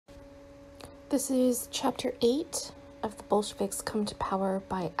This is Chapter 8 of The Bolsheviks Come to Power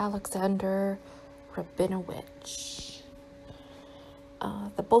by Alexander Rabinowitch.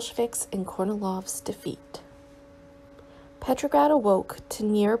 The Bolsheviks and Kornilov's Defeat. Petrograd awoke to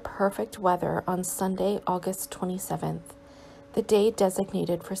near-perfect weather on Sunday, August 27th, the day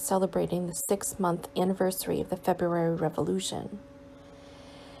designated for celebrating the 6-month anniversary of the February Revolution.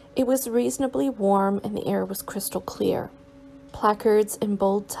 It was reasonably warm and the air was crystal clear. Placards in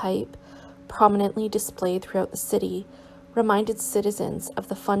bold type, prominently displayed throughout the city, reminded citizens of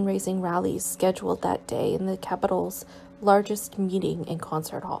the fundraising rallies scheduled that day in the capital's largest meeting and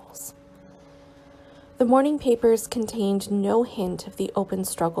concert halls. The morning papers contained no hint of the open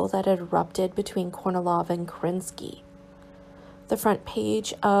struggle that had erupted between Kornilov and Kerensky. The front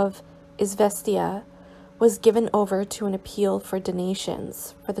page of Izvestia was given over to an appeal for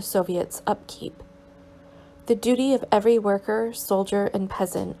donations for the Soviets' upkeep. The duty of every worker, soldier, and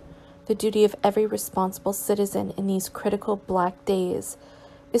peasant, the duty of every responsible citizen in these critical black days,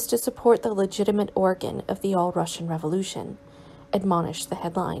 is to support the legitimate organ of the All-Russian Revolution, admonished the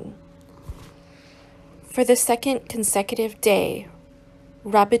headline. For the second consecutive day,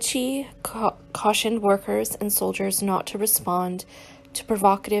 Rabinowitch cautioned workers and soldiers not to respond to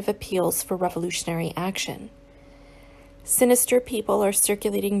provocative appeals for revolutionary action. Sinister people are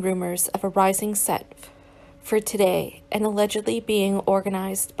circulating rumors of a rising set for today and allegedly being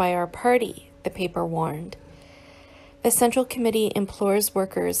organized by our party, the paper warned. The Central Committee implores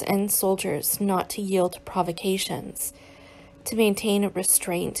workers and soldiers not to yield to provocations, to maintain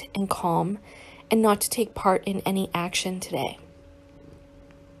restraint and calm, and not to take part in any action today.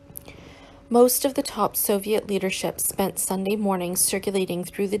 Most of the top Soviet leadership spent Sunday morning circulating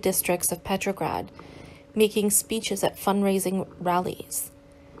through the districts of Petrograd, making speeches at fundraising rallies.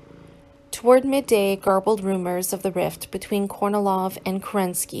 Toward midday, garbled rumors of the rift between Kornilov and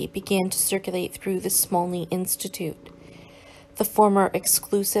Kerensky began to circulate through the Smolny Institute, the former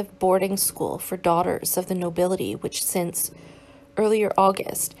exclusive boarding school for daughters of the nobility which since earlier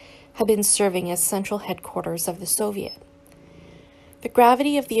August had been serving as central headquarters of the Soviet. The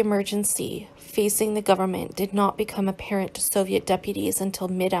gravity of the emergency facing the government did not become apparent to Soviet deputies until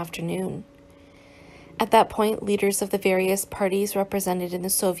mid-afternoon. At that point, leaders of the various parties represented in the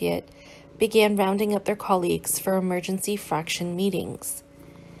Soviet began rounding up their colleagues for emergency fraction meetings.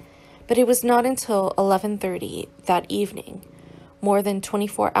 But it was not until 11:30 that evening, more than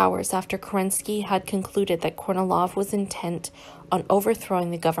 24 hours after Kerensky had concluded that Kornilov was intent on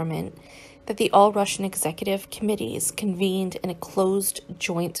overthrowing the government, that the All-Russian Executive Committees convened in a closed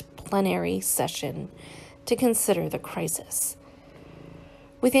joint plenary session to consider the crisis.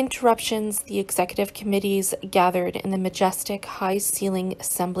 With interruptions, the executive committees gathered in the majestic, high-ceiling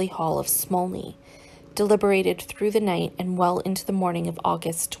assembly hall of Smolny, deliberated through the night and well into the morning of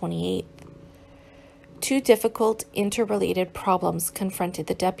August 28th. Two difficult, interrelated problems confronted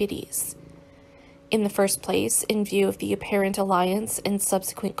the deputies. In the first place, in view of the apparent alliance and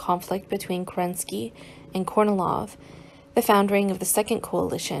subsequent conflict between Kerensky and Kornilov, the founding of the Second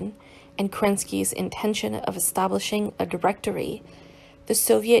Coalition, and Kerensky's intention of establishing a directory, the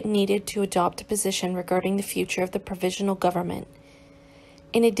Soviet needed to adopt a position regarding the future of the provisional government.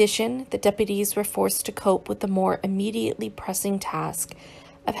 In addition, the deputies were forced to cope with the more immediately pressing task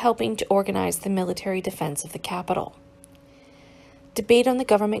of helping to organize the military defense of the capital. Debate on the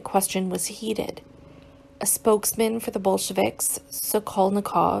government question was heated. A spokesman for the Bolsheviks,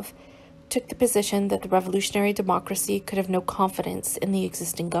 Sokolnikov, took the position that the revolutionary democracy could have no confidence in the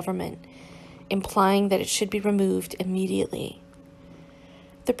existing government, implying that it should be removed immediately.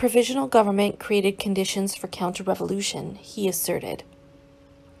 The provisional government created conditions for counter-revolution, he asserted.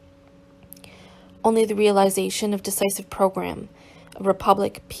 Only the realization of decisive program, a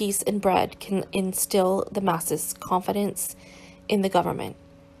republic, peace, and bread can instill the masses' confidence in the government.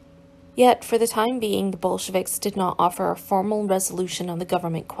 Yet, for the time being, the Bolsheviks did not offer a formal resolution on the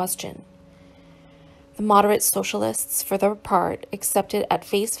government question. The moderate socialists, for their part, accepted at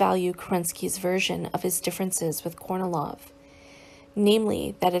face value Kerensky's version of his differences with Kornilov,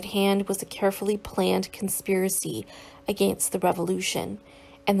 namely that at hand was a carefully planned conspiracy against the revolution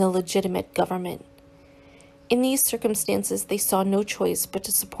and the legitimate government. In these circumstances, they saw no choice but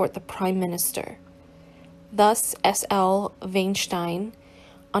to support the Prime Minister. Thus, S.L. Weinstein,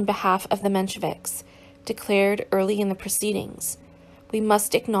 on behalf of the Mensheviks, declared early in the proceedings, "We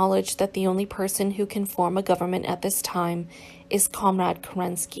must acknowledge that the only person who can form a government at this time is Comrade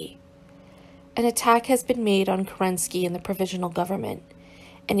Kerensky. An attack has been made on Kerensky and the provisional government,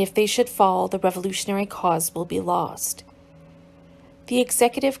 and if they should fall, the revolutionary cause will be lost." The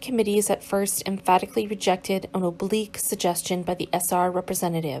executive committees at first emphatically rejected an oblique suggestion by the SR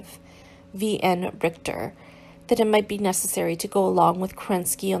representative, V.N. Richter, that it might be necessary to go along with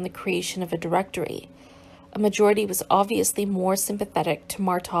Kerensky on the creation of a directory. A majority was obviously more sympathetic to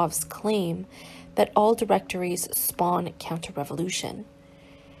Martov's claim that all directories spawn counter-revolution.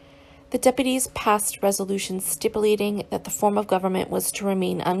 The deputies passed resolutions stipulating that the form of government was to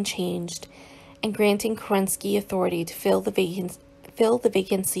remain unchanged and granting Kerensky authority to fill the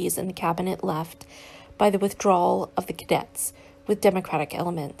vacancies in the cabinet left by the withdrawal of the cadets with democratic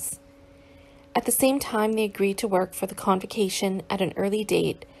elements. At the same time, they agreed to work for the convocation at an early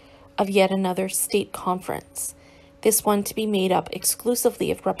date of yet another state conference, this one to be made up exclusively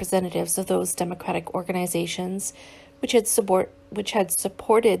of representatives of those democratic organizations which had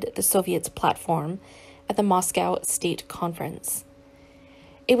supported the Soviets' platform at the Moscow State Conference.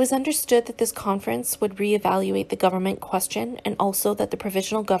 It was understood that this conference would reevaluate the government question and also that the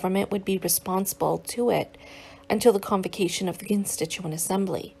provisional government would be responsible to it until the convocation of the Constituent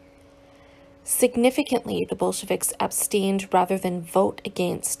Assembly. Significantly, the Bolsheviks abstained rather than vote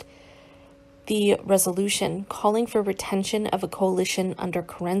against the resolution calling for retention of a coalition under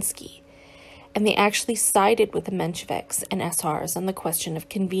Kerensky, and they actually sided with the Mensheviks and SRs on the question of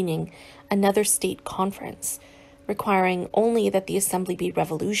convening another state conference, requiring only that the assembly be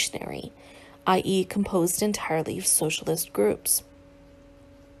revolutionary, i.e. composed entirely of socialist groups.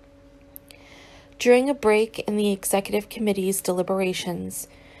 During a break in the executive committee's deliberations,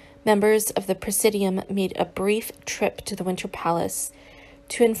 members of the Presidium made a brief trip to the Winter Palace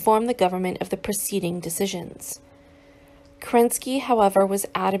to inform the government of the preceding decisions. Kerensky, however, was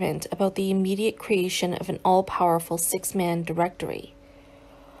adamant about the immediate creation of an all-powerful six-man directory.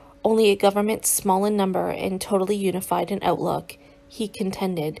 Only a government small in number and totally unified in outlook, he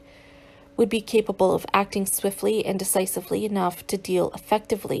contended, would be capable of acting swiftly and decisively enough to deal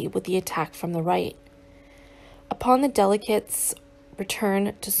effectively with the attack from the right. Upon the delegates'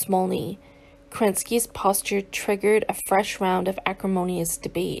 return to Smolny, Kerensky's posture triggered a fresh round of acrimonious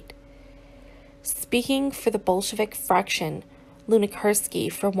debate. Speaking for the Bolshevik fraction, Lunacharsky,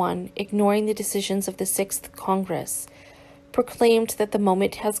 for one, ignoring the decisions of the Sixth Congress, proclaimed that the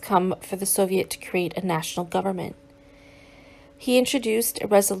moment has come for the Soviet to create a national government. He introduced a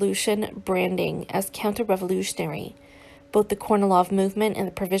resolution branding as counter-revolutionary both the Kornilov movement and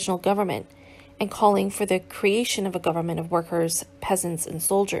the provisional government, and calling for the creation of a government of workers, peasants, and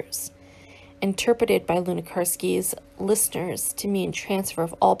soldiers, interpreted by Lunacharsky's listeners to mean transfer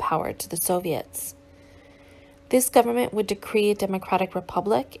of all power to the Soviets. This government would decree a democratic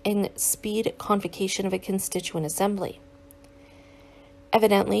republic and speed convocation of a constituent assembly.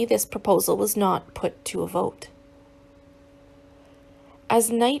 Evidently, this proposal was not put to a vote.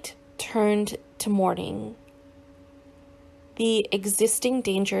 As night turned to morning, the existing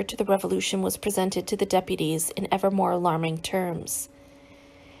danger to the revolution was presented to the deputies in ever more alarming terms.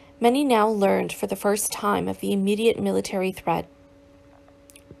 Many now learned for the first time of the immediate military threat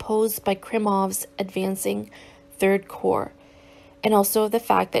posed by Krymov's advancing Third Corps, and also of the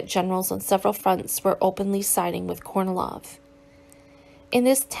fact that generals on several fronts were openly siding with Kornilov. In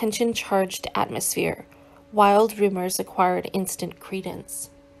this tension-charged atmosphere, wild rumors acquired instant credence.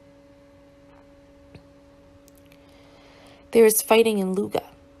 There is fighting in Luga.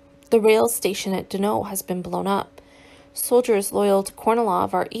 The rail station at Dno has been blown up. Soldiers loyal to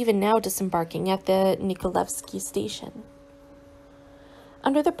Kornilov are even now disembarking at the Nikolaevsky station.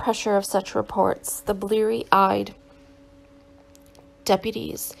 Under the pressure of such reports, the bleary-eyed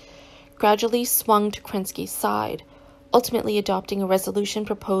deputies gradually swung to Kerensky's side, ultimately adopting a resolution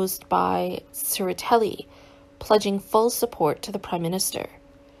proposed by Tseretelli, pledging full support to the Prime Minister.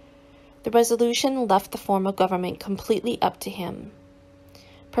 The resolution left the form of government completely up to him,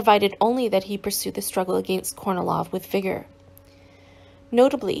 provided only that he pursue the struggle against Kornilov with vigor.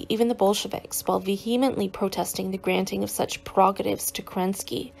 Notably, even the Bolsheviks, while vehemently protesting the granting of such prerogatives to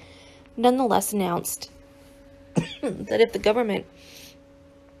Kerensky, nonetheless announced that if the government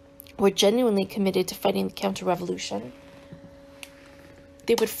were genuinely committed to fighting the counter-revolution,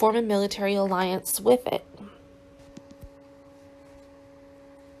 they would form a military alliance with it.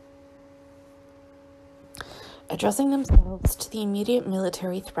 Addressing themselves to the immediate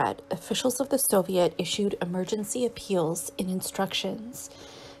military threat, officials of the Soviet issued emergency appeals and instructions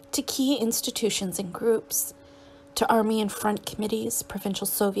to key institutions and groups, to army and front committees, provincial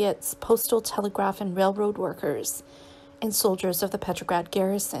Soviets, postal, telegraph, and railroad workers, and soldiers of the Petrograd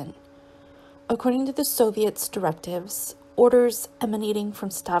garrison. According to the Soviets' directives, orders emanating from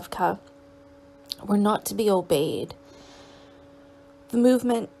Stavka were not to be obeyed. The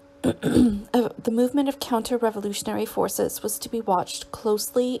movement of counter-revolutionary forces was to be watched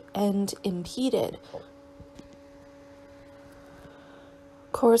closely and impeded.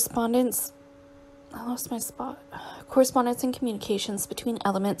 Correspondence and communications between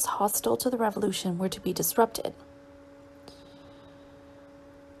elements hostile to the revolution were to be disrupted,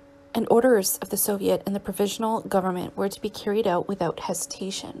 and orders of the Soviet and the provisional government were to be carried out without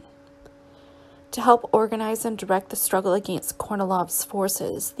hesitation. To help organize and direct the struggle against Kornilov's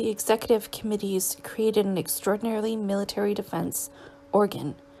forces, the executive committees created an extraordinary military defense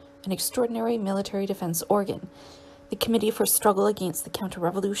organ, the Committee for Struggle Against the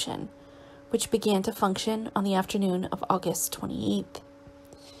Counter-Revolution, which began to function on the afternoon of August 28th.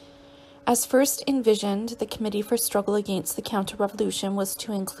 As first envisioned, the Committee for Struggle Against the Counter-Revolution was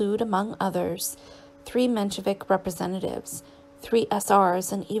to include, among others, 3 Menshevik representatives, 3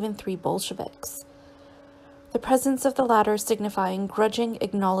 SRs, and even 3 Bolsheviks. The presence of the latter signifying grudging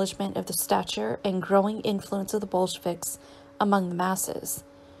acknowledgement of the stature and growing influence of the Bolsheviks among the masses.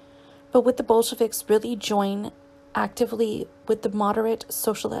 But would the Bolsheviks really join actively with the moderate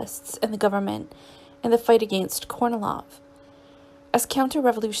socialists and the government in the fight against Kornilov? As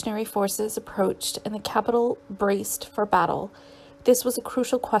counter-revolutionary forces approached and the capital braced for battle, this was a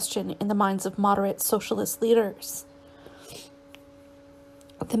crucial question in the minds of moderate socialist leaders.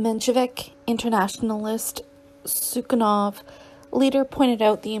 The Menshevik internationalist Sukhanov leader pointed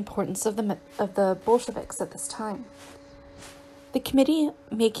out the importance of the Bolsheviks at this time. The committee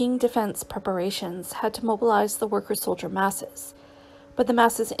making defense preparations had to mobilize the worker-soldier masses, but the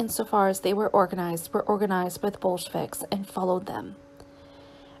masses, insofar as they were organized by the Bolsheviks and followed them.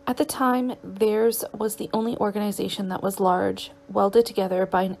 At the time, theirs was the only organization that was large, welded together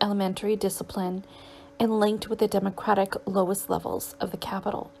by an elementary discipline, and linked with the democratic lowest levels of the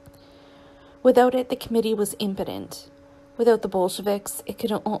capital. Without it, the committee was impotent. Without the Bolsheviks, it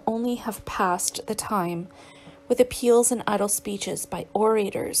could only have passed the time with appeals and idle speeches by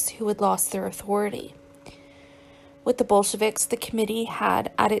orators who had lost their authority. With the Bolsheviks, the committee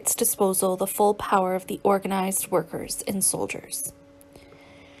had at its disposal the full power of the organized workers and soldiers.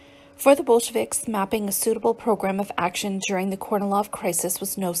 For the Bolsheviks, mapping a suitable program of action during the Kornilov crisis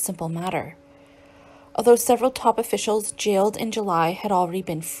was no simple matter. Although several top officials jailed in July had already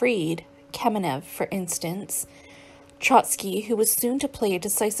been freed, Kamenev, for instance, Trotsky, who was soon to play a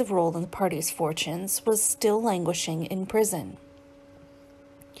decisive role in the party's fortunes, was still languishing in prison.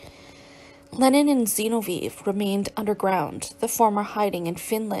 Lenin and Zinoviev remained underground, the former hiding in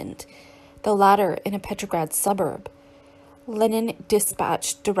Finland, the latter in a Petrograd suburb. Lenin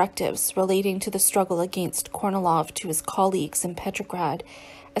dispatched directives relating to the struggle against Kornilov to his colleagues in Petrograd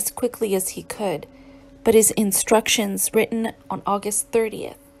as quickly as he could, but his instructions, written on August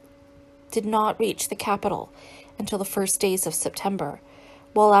 30th, did not reach the capital until the first days of September,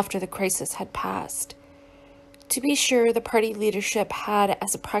 well after the crisis had passed. To be sure, the party leadership had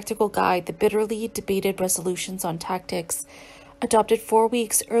as a practical guide the bitterly debated resolutions on tactics adopted 4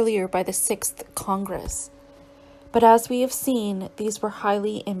 weeks earlier by the 6th Congress. But as we have seen, these were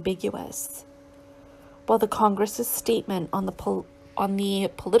highly ambiguous. While the Congress's statement on the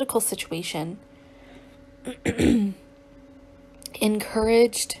political situation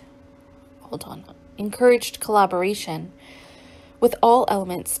encouraged collaboration with all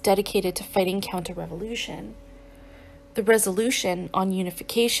elements dedicated to fighting counter-revolution, the resolution on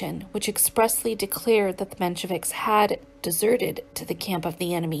unification, which expressly declared that the Mensheviks had deserted to the camp of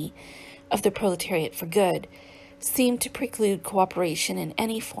the enemy of the proletariat for good, seemed to preclude cooperation in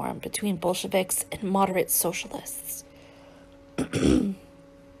any form between Bolsheviks and moderate socialists. Did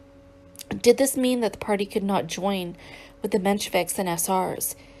this mean that the party could not join with the Mensheviks and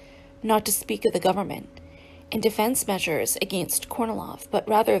SRs, not to speak of the government, in defense measures against Kornilov, but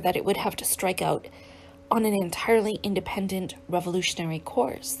rather that it would have to strike out on an entirely independent revolutionary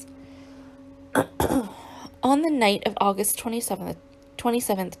course? On the night of August 27th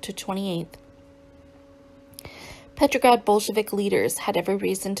to 28th, Petrograd Bolshevik leaders had every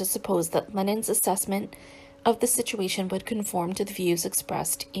reason to suppose that Lenin's assessment of the situation would conform to the views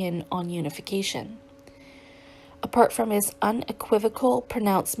expressed on unification. Apart from his unequivocal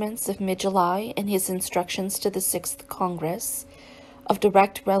pronouncements of mid-July and his instructions to the 6th Congress, of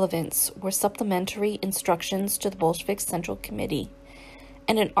direct relevance were supplementary instructions to the Bolshevik Central Committee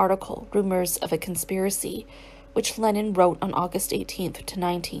and an article, Rumors of a Conspiracy, which Lenin wrote on August 18th to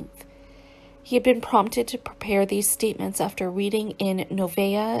 19th. He had been prompted to prepare these statements after reading in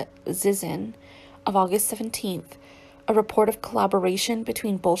Novaya Zizin of August 17th a report of collaboration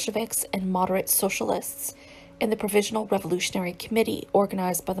between Bolsheviks and moderate socialists in the Provisional Revolutionary Committee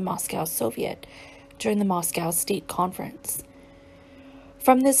organized by the Moscow Soviet during the Moscow State Conference.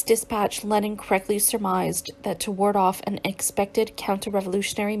 From this dispatch, Lenin correctly surmised that to ward off an expected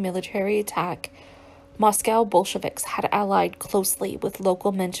counter-revolutionary military attack, Moscow Bolsheviks had allied closely with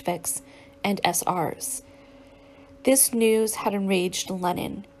local Mensheviks and SRs. This news had enraged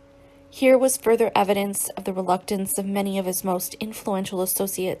Lenin. Here was further evidence of the reluctance of many of his most influential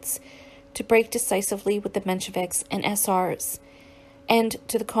associates to break decisively with the Mensheviks and SRs, and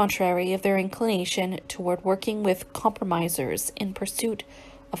to the contrary of their inclination toward working with compromisers in pursuit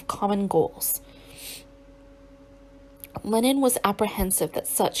of common goals. Lenin was apprehensive that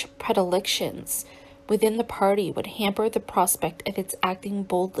such predilections within the party would hamper the prospect of its acting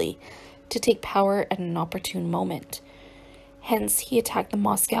boldly to take power at an opportune moment. Hence, he attacked the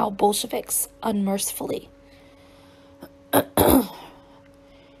Moscow Bolsheviks unmercifully.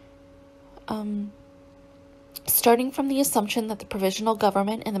 Starting from the assumption that the provisional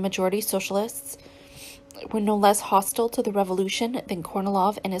government and the majority socialists were no less hostile to the revolution than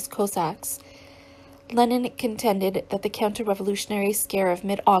Kornilov and his Cossacks, Lenin contended that the counter-revolutionary scare of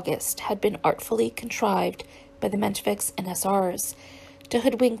mid-August had been artfully contrived by the Mensheviks and SRs to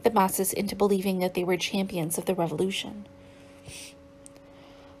hoodwink the masses into believing that they were champions of the revolution.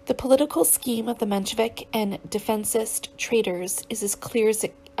 The political scheme of the Menshevik and defensist traitors is as clear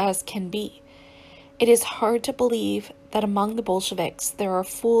as can be. It is hard to believe that among the Bolsheviks there are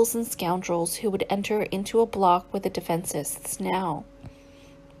fools and scoundrels who would enter into a bloc with the defensists now.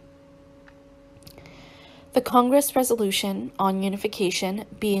 The Congress resolution on unification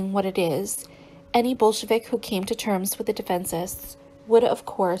being what it is, any Bolshevik who came to terms with the defensists would, of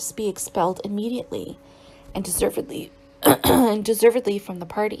course, be expelled immediately and deservedly from the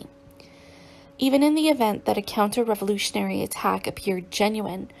party. Even in the event that a counter-revolutionary attack appeared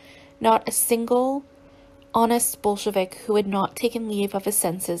genuine, not a single honest Bolshevik who had not taken leave of his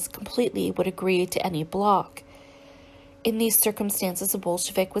senses completely would agree to any bloc. In these circumstances, a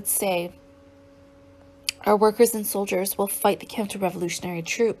Bolshevik would say, "Our workers and soldiers will fight the counter-revolutionary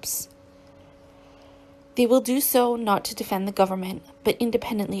troops." They will do so not to defend the government, but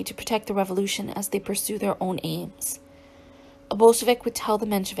independently to protect the revolution as they pursue their own aims. A Bolshevik would tell the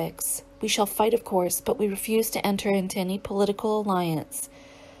Mensheviks, "We shall fight, of course, but we refuse to enter into any political alliance,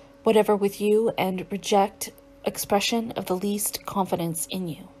 whatever with you, and reject expression of the least confidence in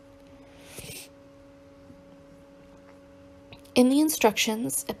you." In the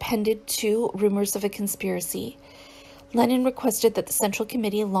instructions appended to rumors of a conspiracy, Lenin requested that the Central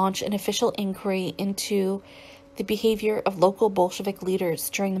Committee launch an official inquiry into the behavior of local Bolshevik leaders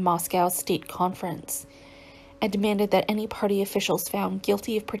during the Moscow State Conference, and demanded that any party officials found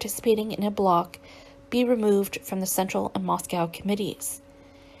guilty of participating in a bloc be removed from the Central and Moscow committees,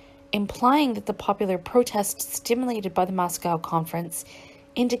 implying that the popular protest stimulated by the Moscow Conference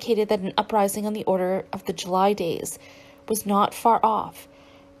indicated that an uprising on the order of the July days was not far off,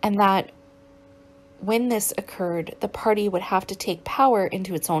 and that when this occurred, the party would have to take power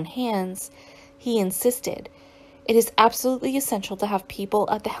into its own hands. He insisted, "It is absolutely essential to have people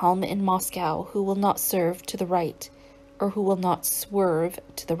at the helm in Moscow who will not serve to the right, or who will not swerve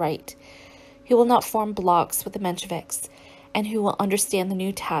to the right, who will not form blocs with the Mensheviks, and who will understand the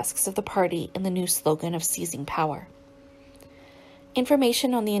new tasks of the party and the new slogan of seizing power."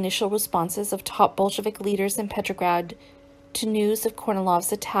 Information on the initial responses of top Bolshevik leaders in Petrograd to news of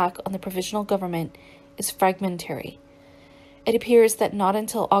Kornilov's attack on the provisional government is fragmentary. It appears that not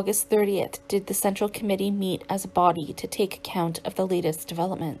until August 30th did the Central Committee meet as a body to take account of the latest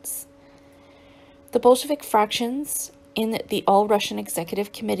developments. The Bolshevik fractions in the All-Russian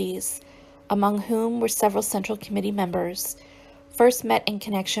Executive Committees, among whom were several Central Committee members, first met in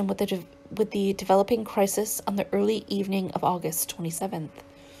connection with the developing crisis on the early evening of August 27th.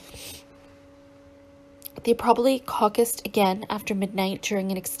 They probably caucused again after midnight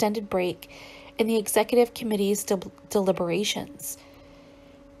during an extended break in the Executive Committee's deliberations.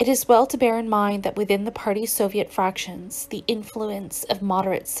 It is well to bear in mind that within the party's Soviet fractions, the influence of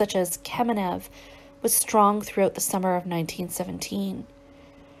moderates such as Kamenev was strong throughout the summer of 1917.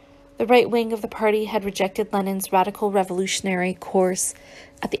 The right wing of the party had rejected Lenin's radical revolutionary course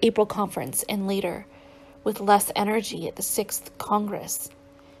at the April conference and later, with less energy at the 6th Congress.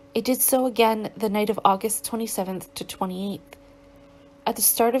 It did so again the night of August 27th to 28th. At the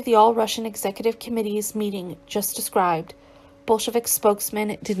start of the All-Russian Executive Committee's meeting just described, Bolshevik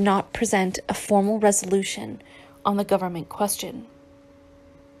spokesmen did not present a formal resolution on the government question.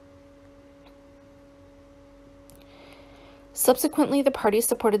 Subsequently, the party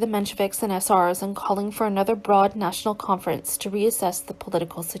supported the Mensheviks and SRs in calling for another broad national conference to reassess the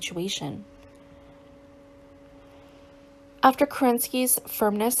political situation. After Kerensky's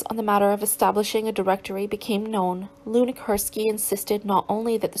firmness on the matter of establishing a directory became known, Lunacharsky insisted not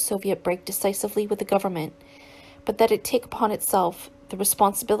only that the Soviet break decisively with the government, but that it take upon itself the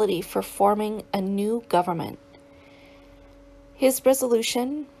responsibility for forming a new government. His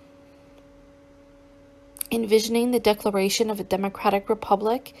resolution, envisioning the declaration of a democratic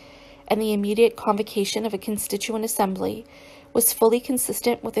republic and the immediate convocation of a constituent assembly, was fully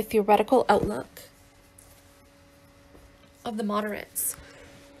consistent with the theoretical outlook of the moderates.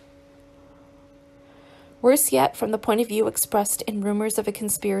 Worse yet, from the point of view expressed in rumors of a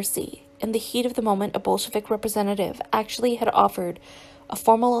conspiracy, in the heat of the moment, a Bolshevik representative actually had offered a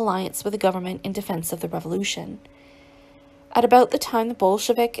formal alliance with the government in defense of the revolution. At about the time the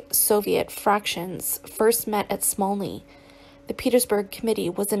Bolshevik Soviet fractions first met at Smolny, the Petersburg Committee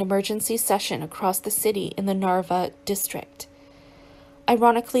was in emergency session across the city in the Narva district.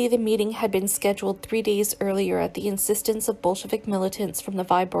 Ironically, the meeting had been scheduled 3 days earlier at the insistence of Bolshevik militants from the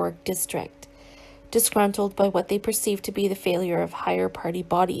Vyborg district, disgruntled by what they perceived to be the failure of higher party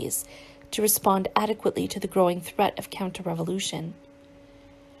bodies to respond adequately to the growing threat of counter-revolution.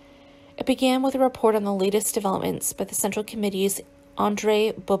 It began with a report on the latest developments by the Central Committee's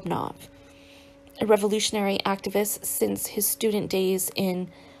Andrei Bubnov, a revolutionary activist since his student days in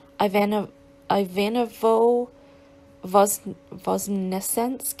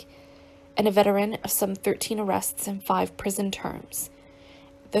Ivanovo-Voznesensk, and a veteran of some 13 arrests and 5 prison terms.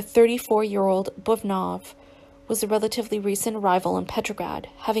 The 34-year-old Bubnov was a relatively recent arrival in Petrograd,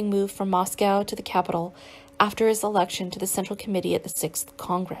 having moved from Moscow to the capital after his election to the Central Committee at the 6th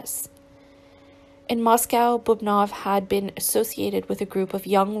Congress. In Moscow, Bubnov had been associated with a group of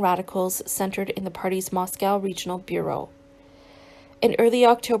young radicals centered in the party's Moscow Regional Bureau. In early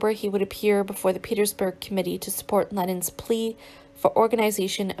October, he would appear before the Petersburg Committee to support Lenin's plea for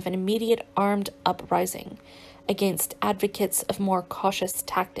organization of an immediate armed uprising against advocates of more cautious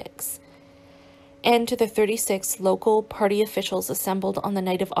tactics. And to the 36 local party officials assembled on the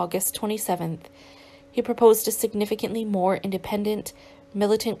night of August 27th, he proposed a significantly more independent,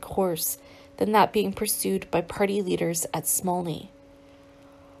 militant course than that being pursued by party leaders at Smolny.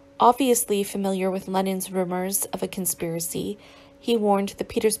 Obviously familiar with Lenin's rumors of a conspiracy, he warned the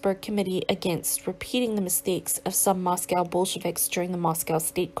Petersburg Committee against repeating the mistakes of some Moscow Bolsheviks during the Moscow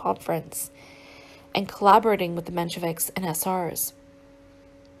State Conference and collaborating with the Mensheviks and SRs.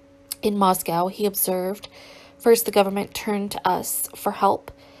 In Moscow, he observed, first the government turned to us for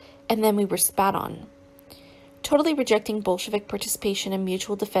help, and then we were spat on. Totally rejecting Bolshevik participation in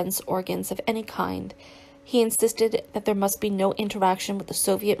mutual defense organs of any kind, he insisted that there must be no interaction with the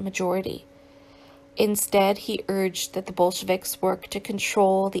Soviet majority. Instead, he urged that the Bolsheviks work to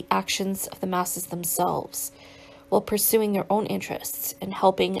control the actions of the masses themselves, while pursuing their own interests and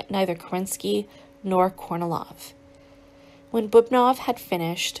helping neither Kerensky nor Kornilov. When Bubnov had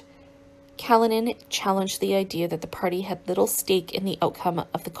finished, Kalinin challenged the idea that the party had little stake in the outcome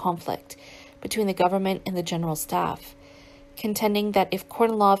of the conflict between the government and the general staff, contending that if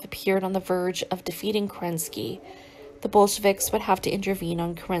Kornilov appeared on the verge of defeating Kerensky, the Bolsheviks would have to intervene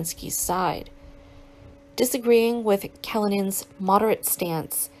on Kerensky's side. Disagreeing with Kalinin's moderate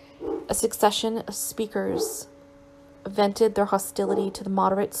stance, a succession of speakers vented their hostility to the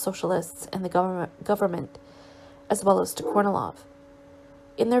moderate socialists and the government, as well as to Kornilov.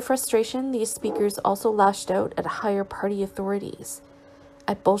 In their frustration, these speakers also lashed out at higher party authorities,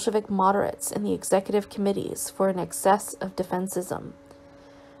 at Bolshevik moderates in the executive committees for an excess of defensism,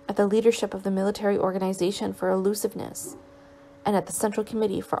 at the leadership of the military organization for elusiveness, and at the Central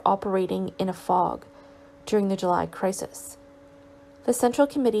Committee for operating in a fog during the July crisis. The Central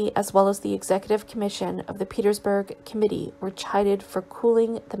Committee, as well as the Executive Commission of the Petersburg Committee, were chided for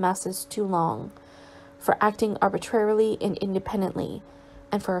cooling the masses too long, for acting arbitrarily and independently,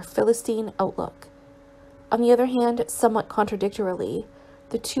 and for a Philistine outlook. On the other hand, somewhat contradictorily,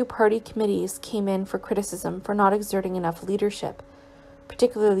 the two party committees came in for criticism for not exerting enough leadership,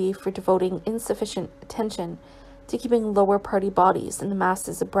 particularly for devoting insufficient attention to keeping lower party bodies and the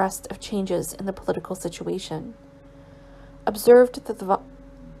masses abreast of changes in the political situation. Observed the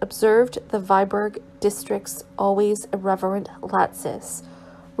Vyborg district's always irreverent Latsis,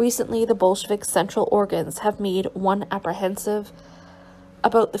 recently the Bolshevik central organs have made one apprehensive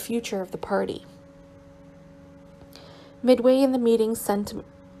about the future of the party. Midway in the meeting, sentiment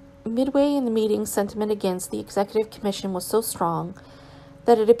against the Executive Commission was so strong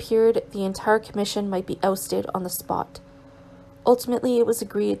that it appeared the entire commission might be ousted on the spot. Ultimately, it was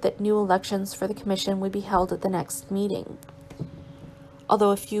agreed that new elections for the commission would be held at the next meeting. Although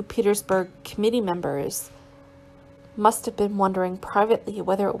a few Petersburg committee members must have been wondering privately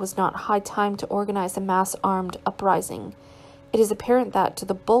whether it was not high time to organize a mass armed uprising, it is apparent that, to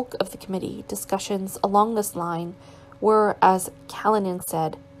the bulk of the committee, discussions along this line were, as Kalinin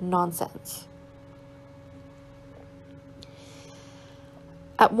said, nonsense.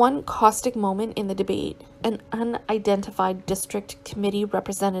 At one caustic moment in the debate, an unidentified district committee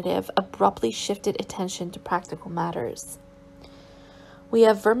representative abruptly shifted attention to practical matters. "We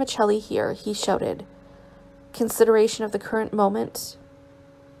have vermicelli here," he shouted. "Consideration of the current moment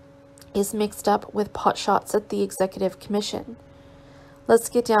is mixed up with potshots at the Executive Commission. Let's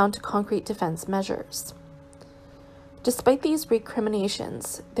get down to concrete defense measures." Despite these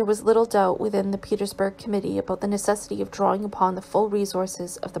recriminations, there was little doubt within the Petersburg Committee about the necessity of drawing upon the full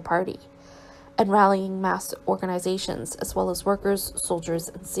resources of the party and rallying mass organizations, as well as workers, soldiers,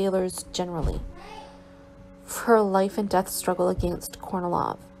 and sailors generally, for a life-and-death struggle against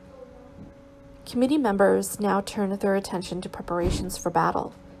Kornilov. Committee members now turned their attention to preparations for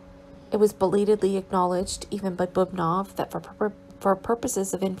battle. It was belatedly acknowledged, even by Bubnov, that for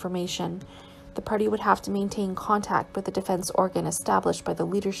purposes of information, the party would have to maintain contact with the defense organ established by the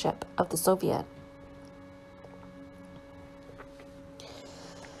leadership of the Soviet.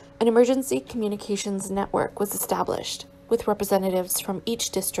 An emergency communications network was established, with representatives from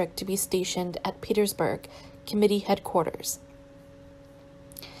each district to be stationed at Petersburg Committee headquarters,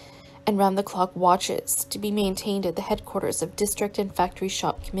 and round-the-clock watches to be maintained at the headquarters of district and factory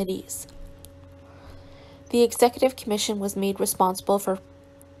shop committees. The Executive Commission was made responsible for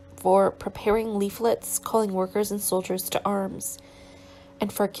preparing leaflets calling workers and soldiers to arms,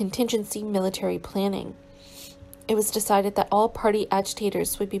 and for contingency military planning. It was decided that all party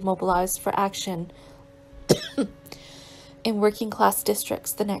agitators would be mobilized for action in working-class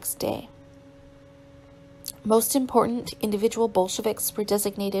districts the next day. Most important, individual Bolsheviks were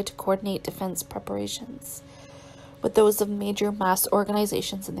designated to coordinate defense preparations with those of major mass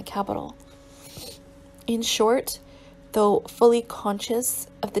organizations in the capital. In short, though fully conscious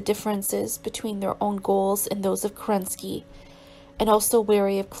of the differences between their own goals and those of Kerensky, and also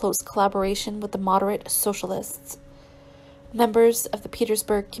wary of close collaboration with the moderate socialists, members of the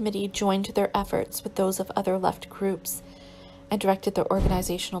Petersburg Committee joined their efforts with those of other left groups and directed their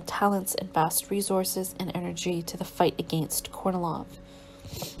organizational talents and vast resources and energy to the fight against Kornilov.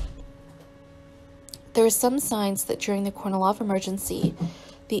 There are some signs that during the Kornilov emergency,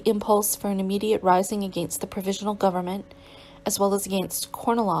 the impulse for an immediate rising against the provisional government, as well as against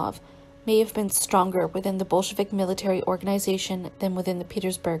Kornilov, may have been stronger within the Bolshevik military organization than within the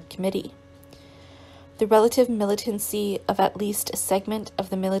Petersburg Committee. The relative militancy of at least a segment of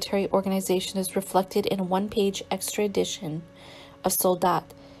the military organization is reflected in a one-page extra edition of Soldat,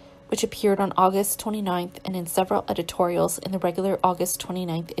 which appeared on August 29th and in several editorials in the regular August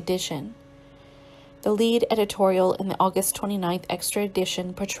 29th edition. The lead editorial in the August 29th extra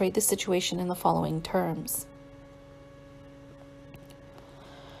edition portrayed the situation in the following terms.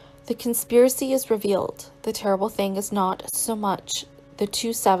 The conspiracy is revealed. The terrible thing is not so much the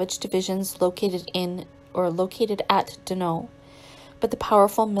two savage divisions located at Dano, but the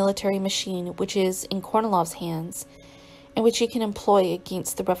powerful military machine which is in Kornilov's hands, and which he can employ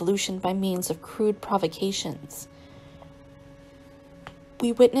against the revolution by means of crude provocations.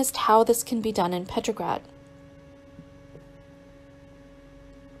 We witnessed how this can be done in Petrograd.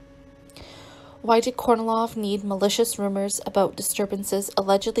 Why did Kornilov need malicious rumors about disturbances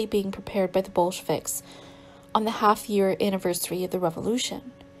allegedly being prepared by the Bolsheviks on the half-year anniversary of the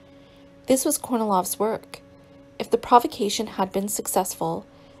revolution? This was Kornilov's work. If the provocation had been successful,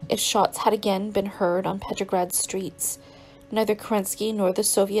 if shots had again been heard on Petrograd's streets, neither Kerensky nor the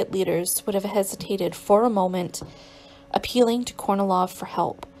Soviet leaders would have hesitated for a moment appealing to Kornilov for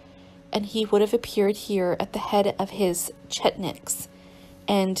help, and he would have appeared here at the head of his chetniks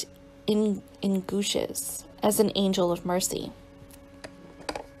and ingushes as an angel of mercy.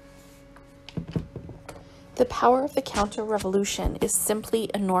 The power of the counter-revolution is simply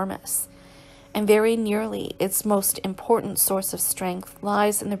enormous, and very nearly its most important source of strength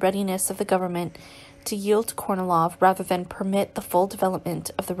lies in the readiness of the government to yield to Kornilov rather than permit the full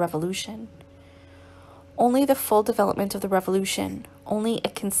development of the revolution. Only the full development of the revolution, only a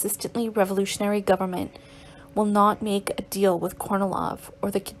consistently revolutionary government will not make a deal with Kornilov or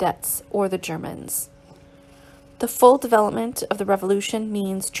the cadets or the Germans. The full development of the revolution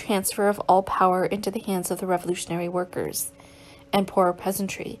means transfer of all power into the hands of the revolutionary workers and poorer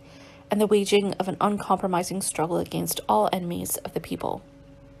peasantry, and the waging of an uncompromising struggle against all enemies of the people.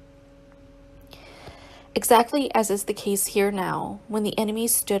 Exactly as is the case here now, when the enemy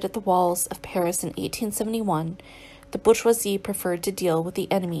stood at the walls of Paris in 1871, the bourgeoisie preferred to deal with the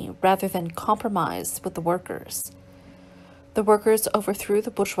enemy rather than compromise with the workers. The workers overthrew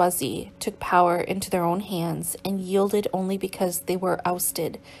the bourgeoisie, took power into their own hands, and yielded only because they were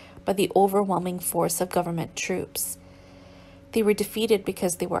ousted by the overwhelming force of government troops. They were defeated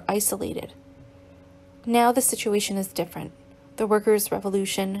because they were isolated. Now the situation is different. the workers'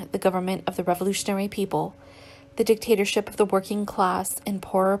 revolution, the government of the revolutionary people, the dictatorship of the working class and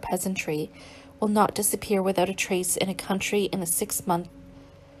poorer peasantry will not disappear without a trace in a country in the sixth month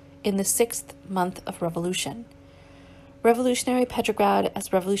of revolution. Revolutionary Petrograd,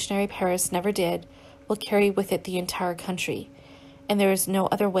 as revolutionary Paris never did, will carry with it the entire country, and there is no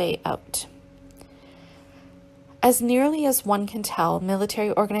other way out. As nearly as one can tell,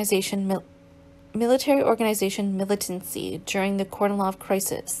 military organization militancy during the Kornilov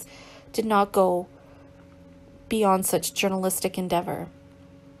crisis did not go beyond such journalistic endeavor.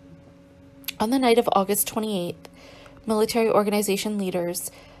 On the night of August 28th, military organization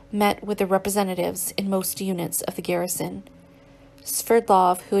leaders met with the representatives in most units of the garrison.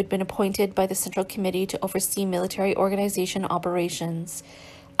 Sverdlov, who had been appointed by the Central Committee to oversee military organization operations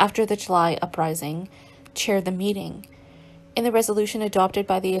after the July uprising, chaired the meeting. In the resolution adopted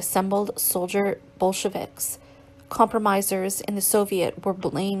by the assembled soldier Bolsheviks, compromisers in the Soviet were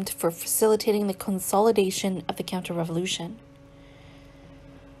blamed for facilitating the consolidation of the counter-revolution.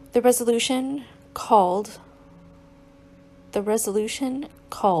 The resolution called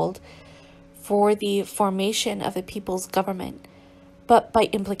for the formation of the people's government, but by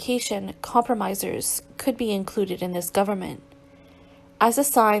implication, compromisers could be included in this government. As a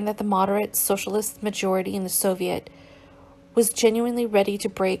sign that the moderate socialist majority in the Soviet was genuinely ready to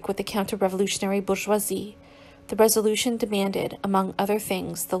break with the counter-revolutionary bourgeoisie, the resolution demanded, among other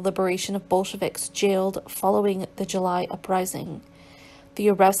things, the liberation of Bolsheviks jailed following the July uprising, the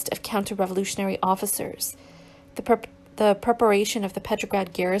arrest of counter-revolutionary officers, the preparation of the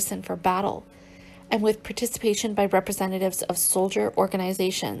Petrograd garrison for battle, and with participation by representatives of soldier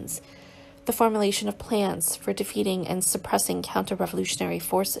organizations, the formulation of plans for defeating and suppressing counter-revolutionary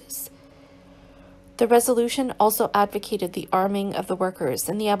forces. The resolution also advocated the arming of the workers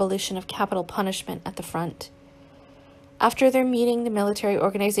and the abolition of capital punishment at the front. After their meeting, the military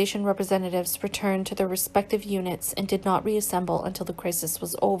organization representatives returned to their respective units and did not reassemble until the crisis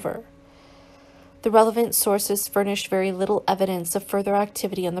was over. The relevant sources furnished very little evidence of further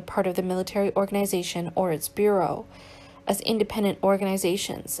activity on the part of the military organization or its bureau as independent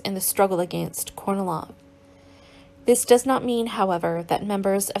organizations in the struggle against Kornilov. This does not mean, however, that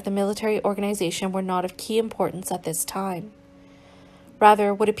members of the military organization were not of key importance at this time.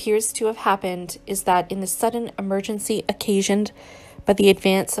 Rather, what appears to have happened is that in the sudden emergency occasioned by the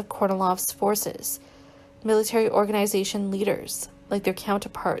advance of Kornilov's forces, military organization leaders, like their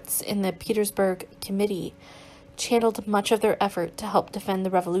counterparts in the Petersburg Committee, channeled much of their effort to help defend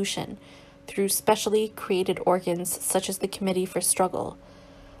the revolution through specially created organs such as the Committee for Struggle,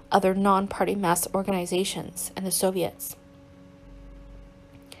 other non-party mass organizations, and the Soviets.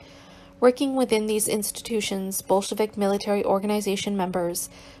 Working within these institutions, Bolshevik military organization members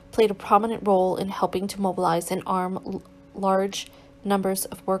played a prominent role in helping to mobilize and arm large numbers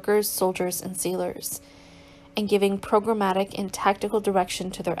of workers, soldiers, and sailors, and giving programmatic and tactical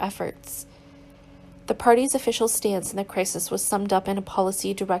direction to their efforts. The party's official stance in the crisis was summed up in a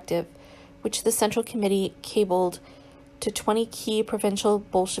policy directive which the Central Committee cabled to 20 key provincial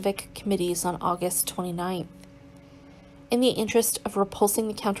Bolshevik committees on August 29th. In the interest of repulsing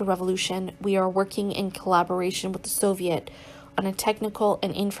the counter-revolution, we are working in collaboration with the Soviet on a technical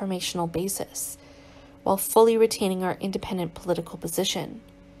and informational basis, while fully retaining our independent political position.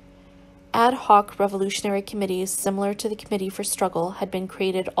 Ad hoc revolutionary committees similar to the Committee for Struggle had been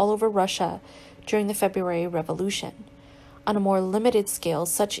created all over Russia during the February Revolution. On a more limited scale,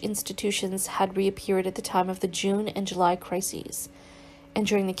 such institutions had reappeared at the time of the June and July crises, and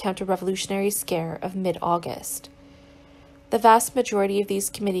during the counter-revolutionary scare of mid-August. The vast majority of these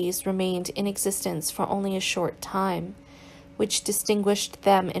committees remained in existence for only a short time, which distinguished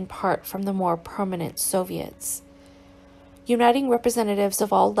them in part from the more permanent Soviets. Uniting representatives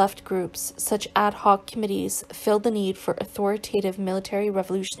of all left groups, such ad hoc committees filled the need for authoritative military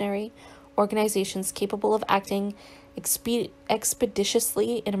revolutionary organizations capable of acting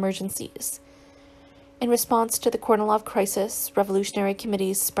expeditiously in emergencies. In response to the Kornilov crisis, revolutionary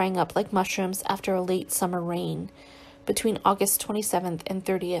committees sprang up like mushrooms after a late summer rain. Between August 27th and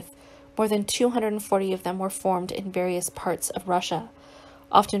 30th, more than 240 of them were formed in various parts of Russia,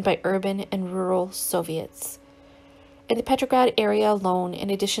 often by urban and rural Soviets. In the Petrograd area alone, in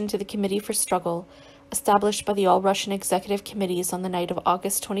addition to the Committee for Struggle, established by the All-Russian Executive Committees on the night of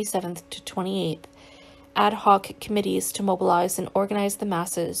August 27th to 28th, ad hoc committees to mobilize and organize the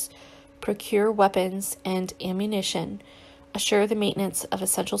masses, procure weapons and ammunition, assure the maintenance of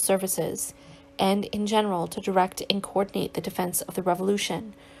essential services, and, in general, to direct and coordinate the defense of the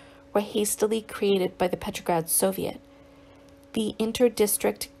revolution, were hastily created by the Petrograd Soviet. The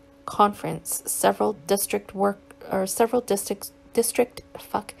Inter-District Conference, several district several district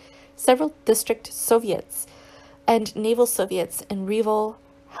Soviets and naval Soviets in Reval,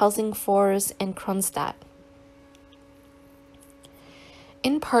 Helsingfors, and Kronstadt.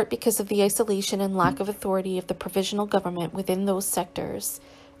 In part because of the isolation and lack of authority of the provisional government within those sectors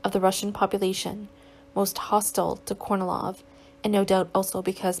of the Russian population most hostile to Kornilov, and no doubt also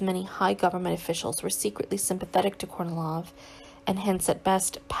because many high government officials were secretly sympathetic to Kornilov, and hence at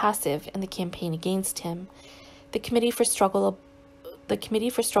best passive in the campaign against him, the Committee for Struggle,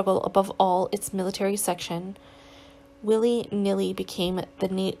 above all its military section, willy-nilly became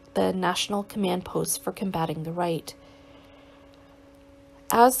the national command post for combating the right.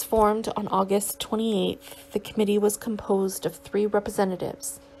 As formed on August 28th, the committee was composed of 3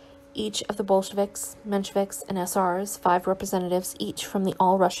 representatives, each of the Bolsheviks, Mensheviks, and SRs, 5 representatives each from the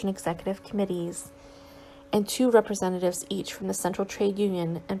All-Russian Executive Committees, and 2 representatives each from the Central Trade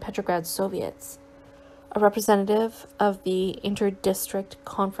Union and Petrograd Soviets. A representative of the Inter-District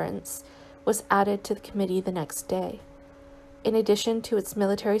Conference was added to the committee the next day. In addition to its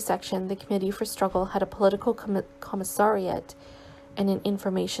military section, the Committee for Struggle had a political commissariat and an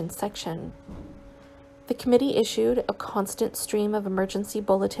information section. The committee issued a constant stream of emergency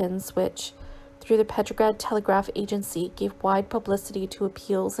bulletins which, through the Petrograd Telegraph Agency, gave wide publicity to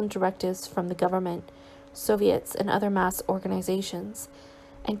appeals and directives from the government, Soviets, and other mass organizations,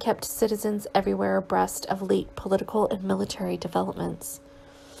 and kept citizens everywhere abreast of late political and military developments.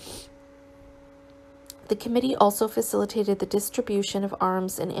 The committee also facilitated the distribution of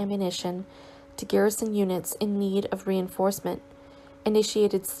arms and ammunition to garrison units in need of reinforcement,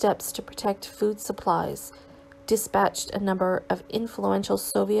 initiated steps to protect food supplies, dispatched a number of influential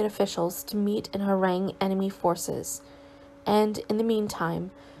Soviet officials to meet and harangue enemy forces, and, in the meantime,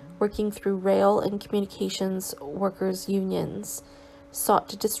 working through rail and communications workers' unions, sought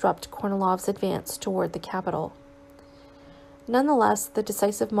to disrupt Kornilov's advance toward the capital. Nonetheless, the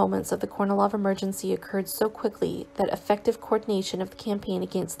decisive moments of the Kornilov emergency occurred so quickly that effective coordination of the campaign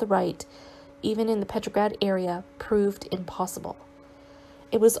against the right, even in the Petrograd area, proved impossible.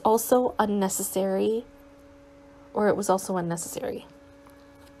 It was also unnecessary.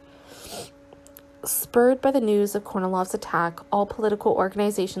 Spurred by the news of Kornilov's attack, all political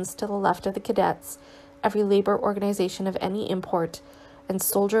organizations to the left of the cadets, every labor organization of any import, and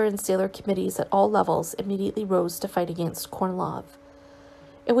soldier and sailor committees at all levels immediately rose to fight against Kornilov.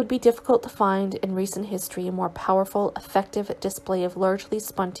 It would be difficult to find in recent history a more powerful, effective display of largely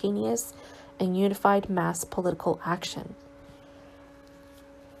spontaneous and unified mass political action.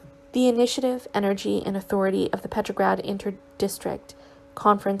 The initiative, energy, and authority of the Petrograd Inter-District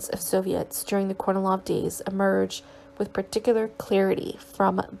Conference of Soviets during the Kornilov days emerge with particular clarity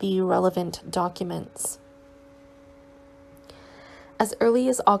from the relevant documents. As early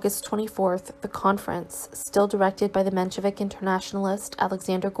as August 24th, the conference, still directed by the Menshevik internationalist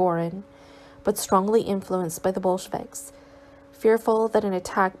Alexander Gorin, but strongly influenced by the Bolsheviks, fearful that an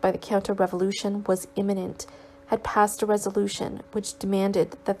attack by the counter-revolution was imminent, had passed a resolution which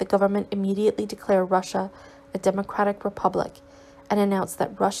demanded that the government immediately declare Russia a democratic republic and announce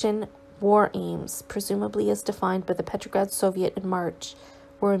that Russian war aims, presumably as defined by the Petrograd Soviet in March,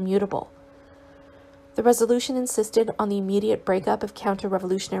 were immutable. The resolution insisted on the immediate breakup of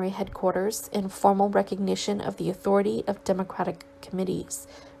counter-revolutionary headquarters and formal recognition of the authority of democratic committees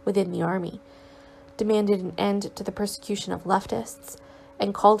within the army, demanded an end to the persecution of leftists,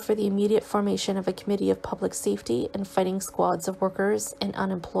 and called for the immediate formation of a committee of public safety and fighting squads of workers and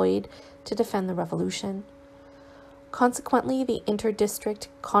unemployed to defend the revolution. Consequently, the Inter-District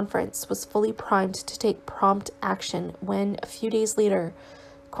Conference was fully primed to take prompt action when, a few days later,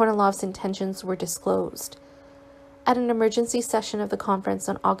 Kornilov's intentions were disclosed. At an emergency session of the conference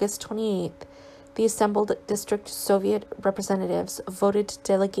on August 28th, the assembled district Soviet representatives voted to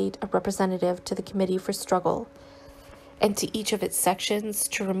delegate a representative to the Committee for Struggle, and to each of its sections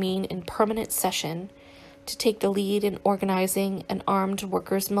to remain in permanent session, to take the lead in organizing an armed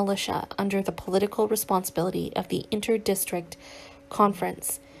workers' militia under the political responsibility of the Inter-District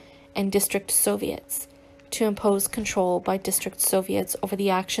Conference and District Soviets, to impose control by District Soviets over the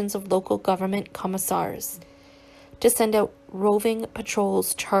actions of local government commissars, to send out roving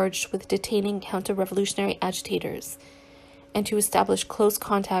patrols charged with detaining counter-revolutionary agitators, and to establish close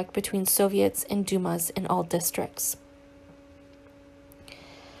contact between Soviets and Dumas in all districts.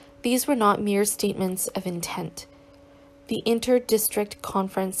 These were not mere statements of intent. The Inter-District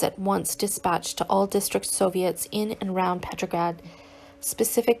Conference at once dispatched to all district Soviets in and around Petrograd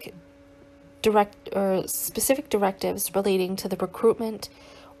specific directives relating to the recruitment,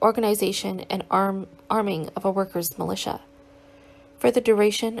 organization, and arming of a workers' militia. For the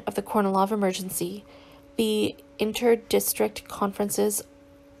duration of the Kornilov emergency, The inter-district conferences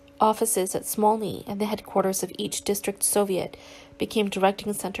offices at Smolny and the headquarters of each district Soviet became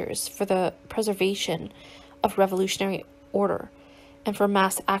directing centers for the preservation of revolutionary order and for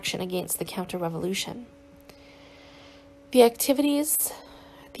mass action against the counter-revolution. The activities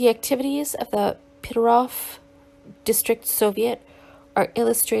of the Peterov District Soviet are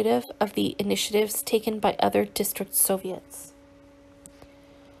illustrative of the initiatives taken by other district Soviets.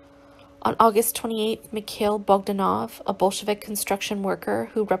 On August 28th, Mikhail Bogdanov, a Bolshevik construction worker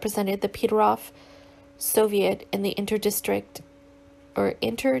who represented the Peterov Soviet in the inter-district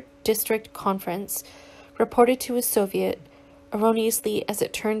conference, reported to his Soviet, erroneously as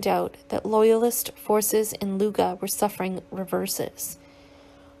it turned out, that loyalist forces in Luga were suffering reverses.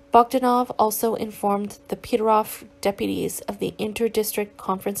 Bogdanov also informed the Peterov deputies of the inter-district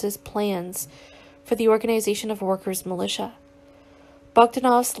conference's plans for the organization of workers' militia.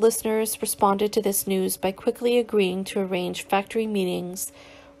 Bogdanov's listeners responded to this news by quickly agreeing to arrange factory meetings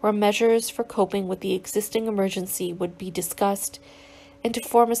where measures for coping with the existing emergency would be discussed and to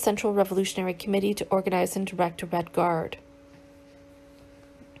form a Central Revolutionary Committee to organize and direct a Red Guard.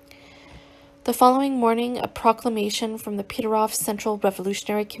 The following morning, a proclamation from the Peterov Central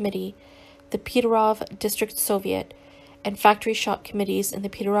Revolutionary Committee, the Peterov District Soviet, and factory shop committees in the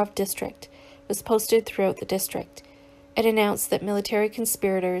Peterov district was posted throughout the district. It announced that military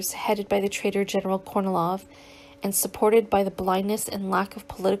conspirators, headed by the traitor General Kornilov and supported by the blindness and lack of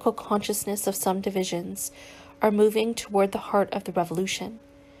political consciousness of some divisions, are moving toward the heart of the revolution.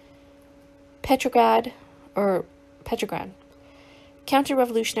 Petrograd.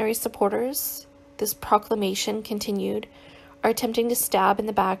 Counter-revolutionary supporters, this proclamation continued, are attempting to stab in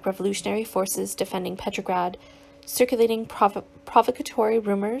the back revolutionary forces defending Petrograd, circulating provocatory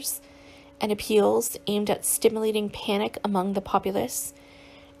rumors and appeals aimed at stimulating panic among the populace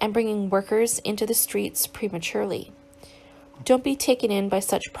and bringing workers into the streets prematurely. Don't be taken in by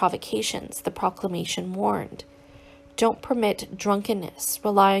such provocations, the proclamation warned. Don't permit drunkenness.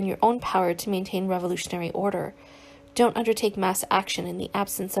 Rely on your own power to maintain revolutionary order. Don't undertake mass action in the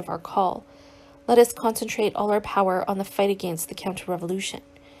absence of our call. Let us concentrate all our power on the fight against the counter-revolution.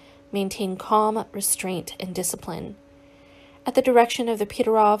 Maintain calm, restraint, and discipline. At the direction of the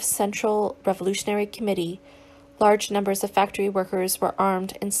Peterov Central Revolutionary Committee, large numbers of factory workers were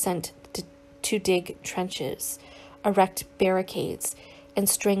armed and sent to dig trenches, erect barricades, and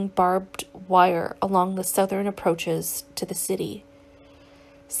string barbed wire along the southern approaches to the city.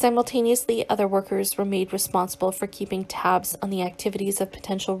 Simultaneously, other workers were made responsible for keeping tabs on the activities of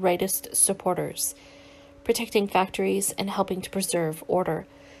potential rightist supporters, protecting factories, and helping to preserve order.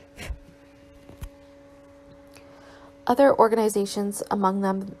 Other organizations, among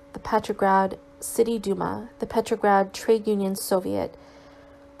them the Petrograd City Duma, the Petrograd Trade Union Soviet,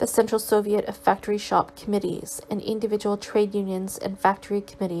 the Central Soviet of Factory Shop Committees, and individual trade unions and factory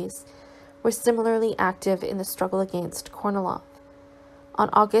committees, were similarly active in the struggle against Kornilov. On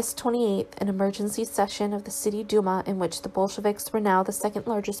August 28th, an emergency session of the City Duma, in which the Bolsheviks were now the second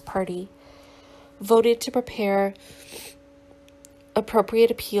largest party, voted to prepare appropriate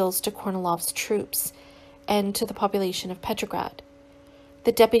appeals to Kornilov's troops and to the population of Petrograd.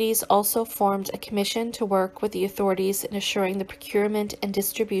 The deputies also formed a commission to work with the authorities in assuring the procurement and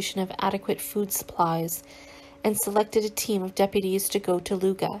distribution of adequate food supplies, and selected a team of deputies to go to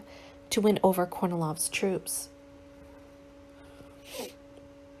Luga to win over Kornilov's troops.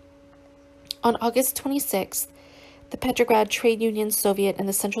 On August 26th, the Petrograd Trade Union Soviet and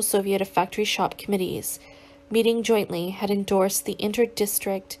the Central Soviet of Factory Shop Committees, meeting jointly, had endorsed the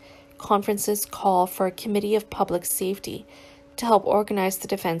inter-district conference's call for a committee of public safety to help organize the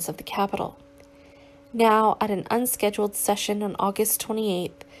defense of the capital. Now, at an unscheduled session on August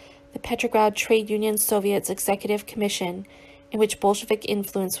 28th, the Petrograd Trade Union Soviet's Executive Commission, in which Bolshevik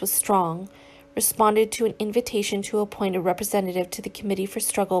influence was strong, responded to an invitation to appoint a representative to the Committee for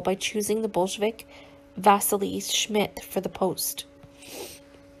Struggle by choosing the Bolshevik Vasily Schmidt for the post.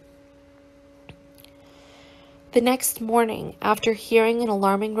 The next morning, after hearing an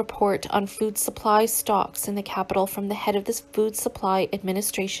alarming report on food supply stocks in the capital from the head of the Food Supply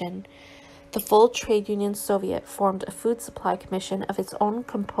Administration, the full Trade Union Soviet formed a food supply commission of its own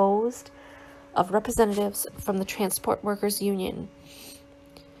composed of representatives from the Transport Workers Union,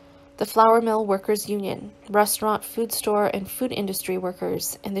 the Flour Mill Workers Union, Restaurant, Food Store, and Food Industry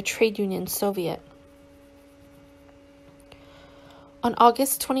Workers, and the Trade Union Soviet. On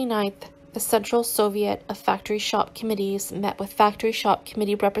August 29th, the Central Soviet of Factory Shop Committees met with Factory Shop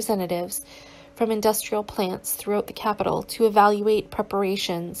Committee representatives from industrial plants throughout the capital to evaluate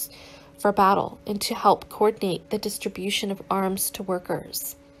preparations for battle and to help coordinate the distribution of arms to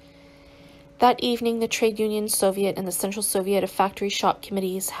workers. That evening, the Trade Union Soviet and the Central Soviet of Factory Shop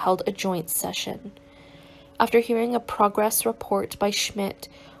Committees held a joint session. After hearing a progress report by Schmidt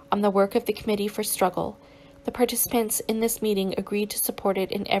on the work of the Committee for Struggle, the participants in this meeting agreed to support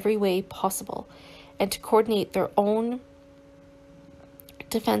it in every way possible and to coordinate their own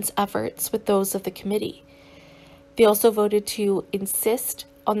defense efforts with those of the committee. They also voted to insist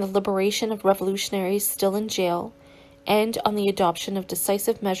on the liberation of revolutionaries still in jail and on the adoption of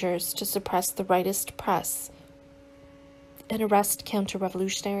decisive measures to suppress the rightist press and arrest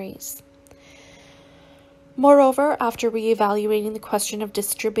counter-revolutionaries. Moreover, after re-evaluating the question of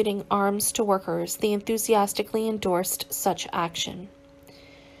distributing arms to workers, they enthusiastically endorsed such action.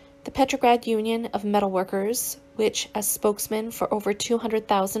 The Petrograd Union of Metal Workers, which, as spokesman for over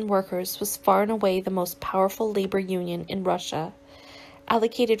 200,000 workers, was far and away the most powerful labor union in Russia,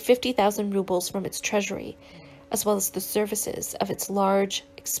 allocated 50,000 rubles from its treasury, as well as the services of its large,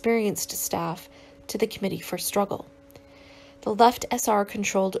 experienced staff, to the Committee for Struggle. The left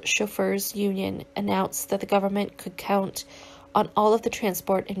SR-controlled chauffeurs' union announced that the government could count on all of the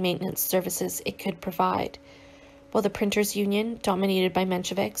transport and maintenance services it could provide, while the printers' union, dominated by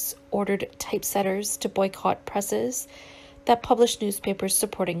Bolsheviks, ordered typesetters to boycott presses that published newspapers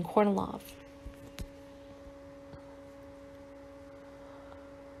supporting Kornilov.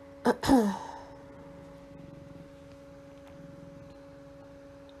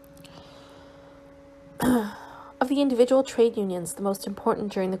 Of the individual trade unions, the most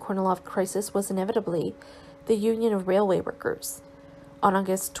important during the Kornilov crisis was inevitably the Union of Railway Workers. On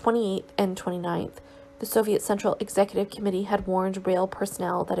August 28th and 29th, the Soviet Central Executive Committee had warned rail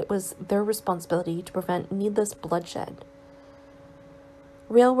personnel that it was their responsibility to prevent needless bloodshed.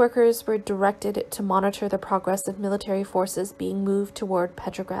 Rail workers were directed to monitor the progress of military forces being moved toward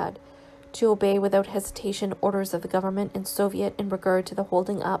Petrograd, to obey without hesitation orders of the government and Soviet in regard to the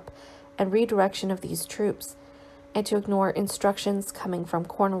holding up and redirection of these troops, and to ignore instructions coming from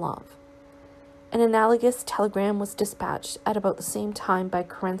Kornilov. An analogous telegram was dispatched at about the same time by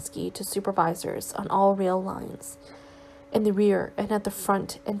Kerensky to supervisors on all rail lines, in the rear and at the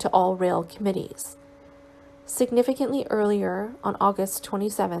front, and to all rail committees. Significantly earlier, on August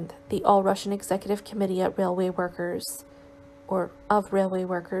 27th, the All-Russian Executive Committee of Railway Workers,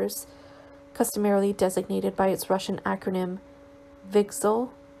 customarily designated by its Russian acronym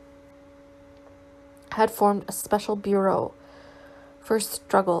VIGSL, had formed a special bureau for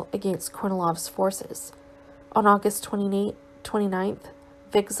struggle against Kornilov's forces. On August 29th,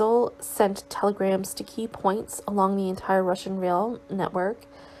 VIGSL sent telegrams to key points along the entire Russian rail network,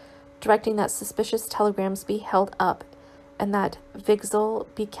 directing that suspicious telegrams be held up and that VIGSL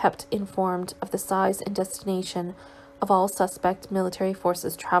be kept informed of the size and destination of all suspect military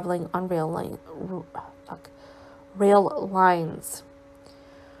forces traveling on rail lines.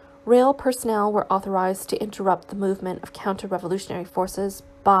 Rail personnel were authorized to interrupt the movement of counter-revolutionary forces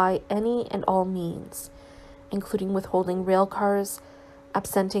by any and all means, including withholding rail cars,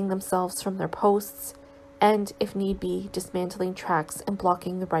 absenting themselves from their posts, and, if need be, dismantling tracks and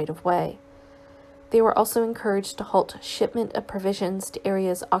blocking the right-of-way. They were also encouraged to halt shipment of provisions to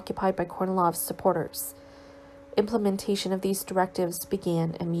areas occupied by Kornilov's supporters. Implementation of these directives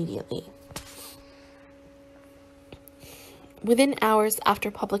began immediately. Within hours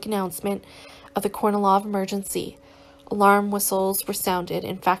after public announcement of the Kornilov emergency, alarm whistles were sounded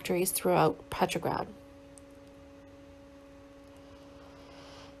in factories throughout Petrograd.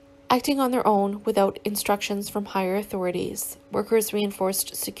 Acting on their own, without instructions from higher authorities, workers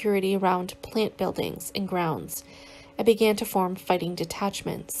reinforced security around plant buildings and grounds and began to form fighting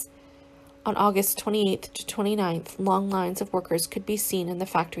detachments. On August 28th to 29th, long lines of workers could be seen in the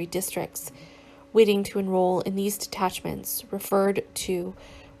factory districts, waiting to enroll in these detachments, referred to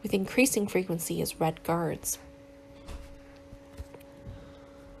with increasing frequency as Red Guards.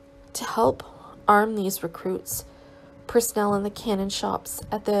 To help arm these recruits, personnel in the cannon shops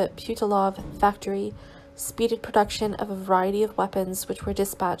at the Putilov factory speeded production of a variety of weapons which were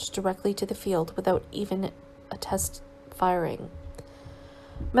dispatched directly to the field without even a test firing.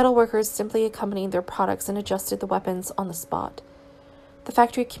 Metal workers simply accompanied their products and adjusted the weapons on the spot. The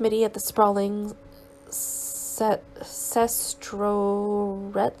factory committee at the sprawling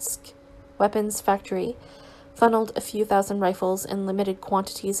Sestroretsk weapons factory funneled a few thousand rifles and limited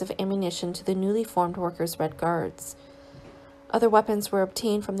quantities of ammunition to the newly formed workers' Red Guards. Other weapons were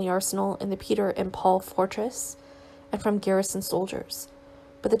obtained from the arsenal in the Peter and Paul fortress and from garrison soldiers,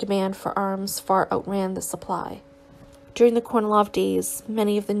 but the demand for arms far outran the supply. During the Kornilov days,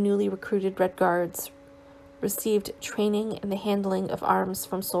 many of the newly recruited Red Guards received training in the handling of arms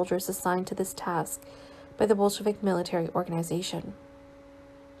from soldiers assigned to this task by the Bolshevik military organization.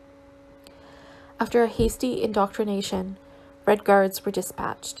 After a hasty indoctrination, Red Guards were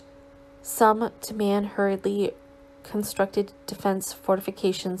dispatched, some to man hurriedly constructed defense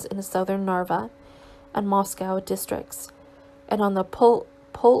fortifications in the southern Narva and Moscow districts, and on the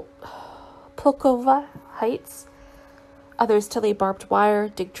Pulkova heights, others to lay barbed wire,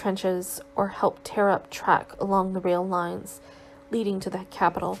 dig trenches, or help tear up track along the rail lines leading to the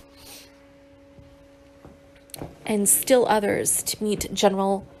capital, and still others to meet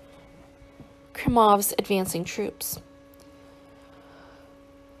General Krimov's advancing troops.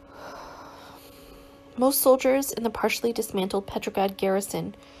 Most soldiers in the partially dismantled Petrograd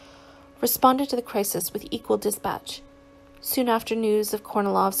garrison responded to the crisis with equal dispatch. Soon after news of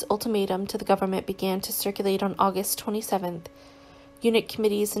Kornilov's ultimatum to the government began to circulate on August 27th, unit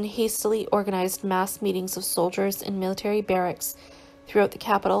committees and hastily organized mass meetings of soldiers in military barracks throughout the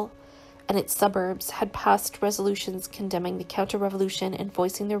capital and its suburbs had passed resolutions condemning the counter-revolution and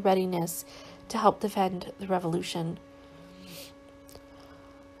voicing their readiness to help defend the revolution.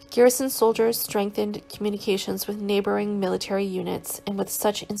 Garrison soldiers strengthened communications with neighboring military units and with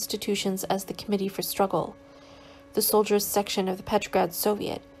such institutions as the Committee for Struggle, the soldiers' section of the Petrograd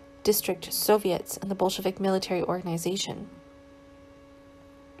Soviet, district Soviets, and the Bolshevik military organization.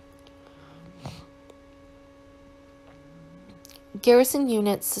 Garrison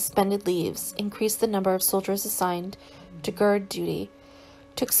units suspended leaves, increased the number of soldiers assigned to guard duty,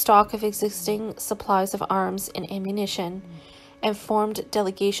 took stock of existing supplies of arms and ammunition, and formed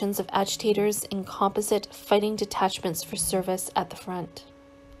delegations of agitators in composite fighting detachments for service at the front.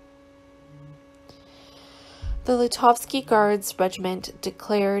 The Litovsky Guards Regiment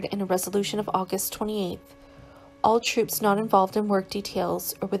declared in a resolution of August 28th, all troops not involved in work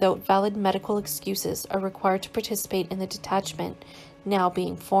details or without valid medical excuses are required to participate in the detachment now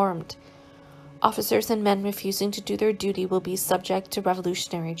being formed. Officers and men refusing to do their duty will be subject to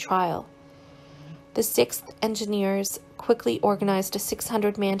revolutionary trial. The 6th Engineers quickly organized a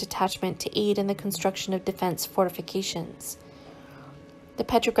 600-man detachment to aid in the construction of defense fortifications. The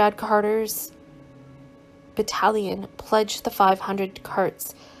Petrograd Carters Battalion pledged the 500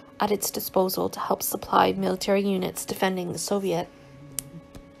 carts at its disposal to help supply military units defending the Soviet.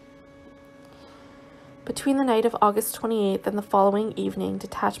 Between the night of August 28th and the following evening,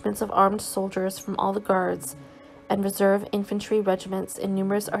 detachments of armed soldiers from all the guards and reserve infantry regiments and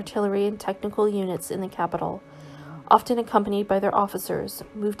numerous artillery and technical units in the capital, often accompanied by their officers,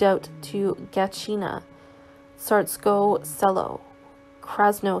 moved out to Gatchina, Tsarskoe Selo,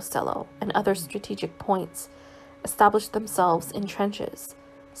 Krasno Selo, and other strategic points, established themselves in trenches,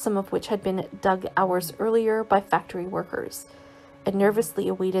 some of which had been dug hours earlier by factory workers, and nervously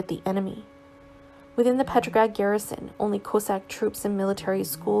awaited the enemy. Within the Petrograd garrison, only Cossack troops and military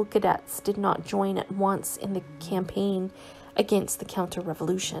school cadets did not join at once in the campaign against the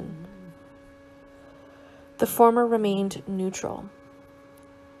counter-revolution. The former remained neutral,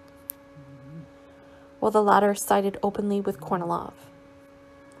 while the latter sided openly with Kornilov.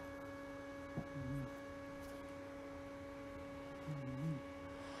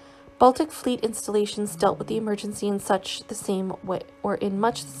 Baltic Fleet installations dealt with the emergency in much the same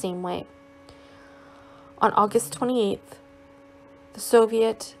way. On August 28th, the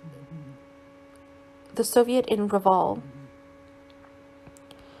Soviet in Reval,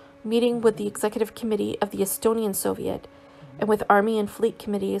 meeting with the Executive Committee of the Estonian Soviet and with Army and Fleet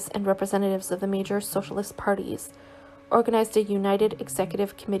committees and representatives of the major socialist parties, organized a united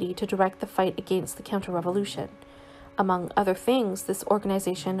Executive Committee to direct the fight against the counter-revolution. Among other things, this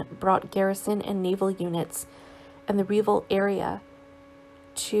organization brought garrison and naval units in the Reval area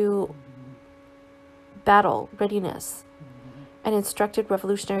to battle readiness and instructed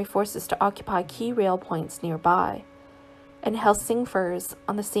revolutionary forces to occupy key rail points nearby. In Helsingfors,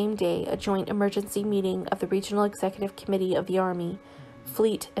 on the same day, a joint emergency meeting of the Regional Executive Committee of the Army,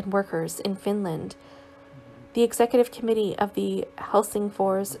 Fleet, and Workers in Finland, the Executive Committee of the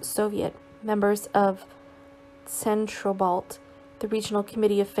Helsingfors Soviet, members of Centrobalt, the Regional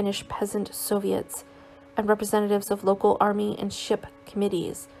Committee of Finnish Peasant Soviets, and representatives of local army and ship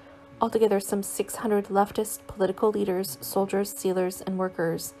committees, altogether some 600 leftist political leaders, soldiers, sailors, and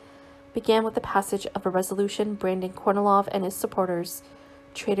workers, began with the passage of a resolution branding Kornilov and his supporters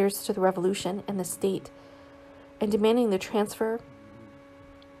traitors to the revolution and the state, and demanding the transfer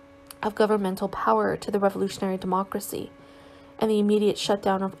of governmental power to the revolutionary democracy and the immediate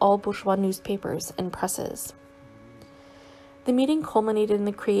shutdown of all bourgeois newspapers and presses. The meeting culminated in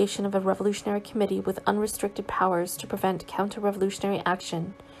the creation of a revolutionary committee with unrestricted powers to prevent counter-revolutionary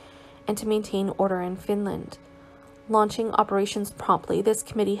action and to maintain order in Finland. Launching operations promptly, this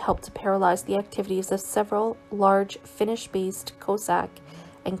committee helped to paralyze the activities of several large Finnish-based Cossack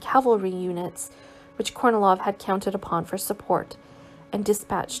and cavalry units which Kornilov had counted upon for support, and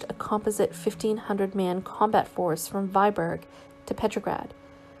dispatched a composite 1,500-man combat force from Vyborg to Petrograd.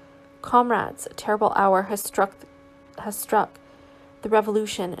 Comrades, a terrible hour has struck. The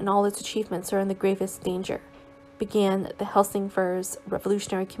revolution and all its achievements are in the gravest danger, began the Helsingfors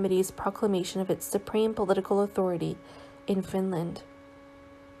Revolutionary Committee's proclamation of its supreme political authority in Finland.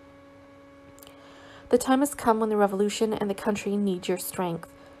 The time has come when the revolution and the country need your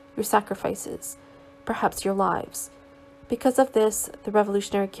strength, your sacrifices, perhaps your lives. Because of this, the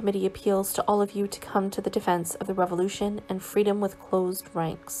Revolutionary Committee appeals to all of you to come to the defense of the revolution and freedom with closed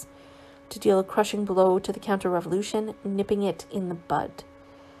ranks, to deal a crushing blow to the counter-revolution, nipping it in the bud.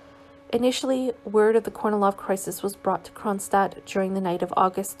 Initially, word of the Kornilov crisis was brought to Kronstadt during the night of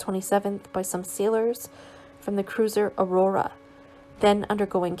August 27th by some sailors from the cruiser Aurora, then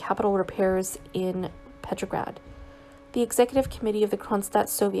undergoing capital repairs in Petrograd. The executive committee of the Kronstadt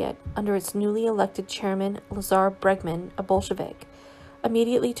Soviet, under its newly elected chairman Lazar Bregman, a Bolshevik,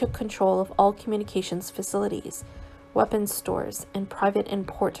 immediately took control of all communications facilities, weapons stores, and private and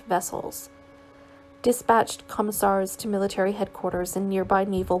port vessels, dispatched commissars to military headquarters in nearby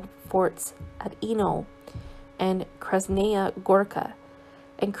naval forts at Eno and Krasnaya Gorka,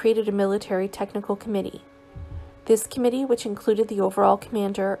 and created a military technical committee. This committee, which included the overall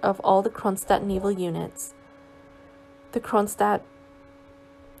commander of all the Kronstadt naval units, the Kronstadt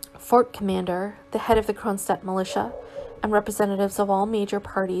fort commander, the head of the Kronstadt militia, and representatives of all major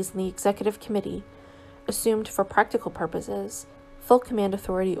parties in the executive committee, assumed for practical purposes full command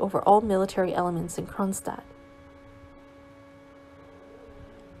authority over all military elements in Kronstadt.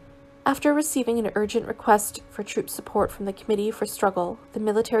 After receiving an urgent request for troop support from the Committee for Struggle, the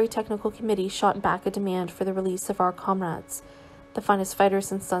Military Technical Committee shot back a demand for the release of our comrades, the finest fighters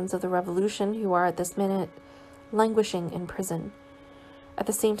and sons of the revolution who are at this minute languishing in prison. At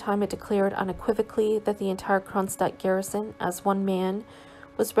the same time, it declared unequivocally that the entire Kronstadt garrison, as one man,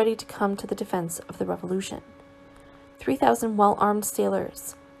 was ready to come to the defense of the revolution. 3,000 well-armed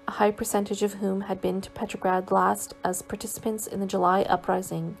sailors, a high percentage of whom had been to Petrograd last as participants in the July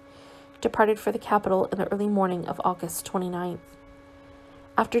uprising, departed for the capital in the early morning of August 29th.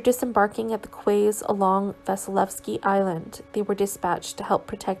 After disembarking at the quays along Vasilevsky Island, they were dispatched to help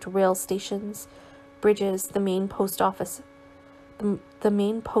protect rail stations, bridges, the main post office, the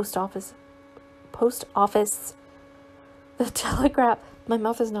telegraph. My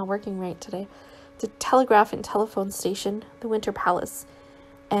mouth is not working right today. The telegraph and telephone station, the Winter Palace,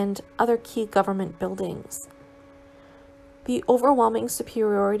 and other key government buildings. The overwhelming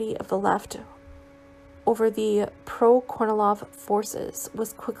superiority of the left over the pro-Kornilov forces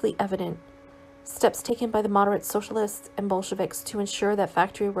was quickly evident. Steps taken by the moderate socialists and Bolsheviks to ensure that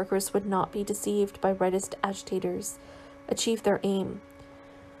factory workers would not be deceived by rightist agitators achieved their aim.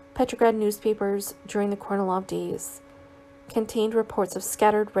 Petrograd newspapers during the Kornilov days contained reports of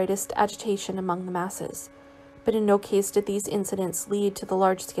scattered rightist agitation among the masses, but in no case did these incidents lead to the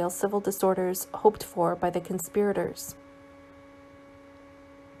large-scale civil disorders hoped for by the conspirators.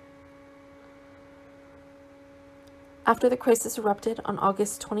 After the crisis erupted on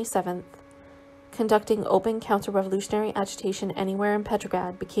August 27th, conducting open counter-revolutionary agitation anywhere in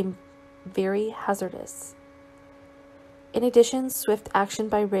Petrograd became very hazardous. In addition, swift action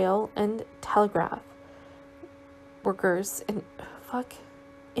by rail and telegraph workers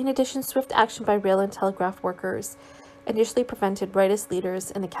initially prevented rightist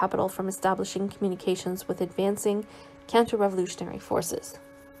leaders in the capital from establishing communications with advancing counter-revolutionary forces.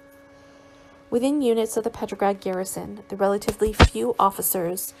 Within units of the Petrograd garrison, the relatively few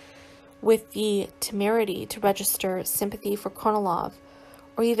officers with the temerity to register sympathy for Kornilov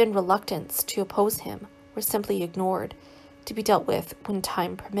or even reluctance to oppose him were simply ignored, to be dealt with when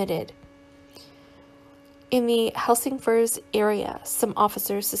time permitted. In the Helsingfors area, some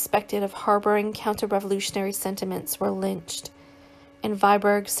officers suspected of harboring counter-revolutionary sentiments were lynched. In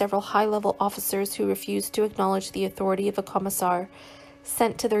Vyborg, several high-level officers who refused to acknowledge the authority of a commissar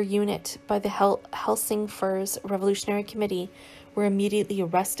sent to their unit by the Helsingfors Revolutionary Committee were immediately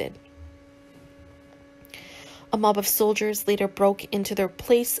arrested. A mob of soldiers later broke into their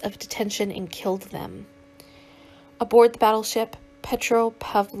place of detention and killed them. Aboard the battleship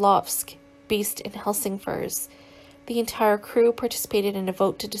Petropavlovsk, based in Helsingfors, the entire crew participated in a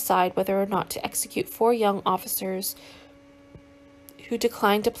vote to decide whether or not to execute 4 young officers who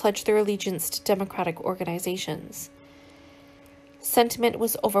declined to pledge their allegiance to democratic organizations. Sentiment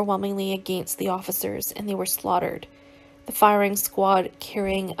was overwhelmingly against the officers, and they were slaughtered, the firing squad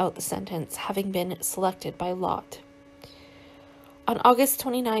carrying out the sentence having been selected by lot. On August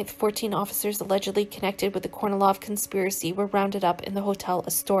 29th, 14 officers allegedly connected with the Kornilov conspiracy were rounded up in the Hotel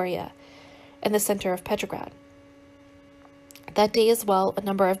Astoria, and the center of Petrograd. That day as well, a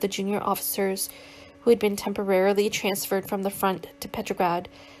number of the junior officers who had been temporarily transferred from the front to Petrograd,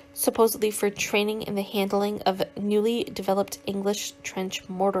 supposedly for training in the handling of newly developed English trench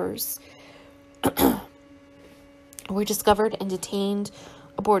mortars, were discovered and detained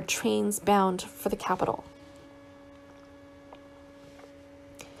aboard trains bound for the capital.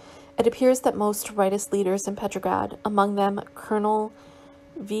 It appears that most rightist leaders in Petrograd, among them Colonel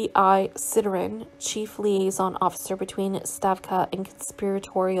V.I. Sidorin, chief liaison officer between Stavka and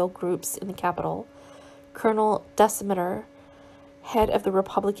conspiratorial groups in the capital, Colonel Decimeter, head of the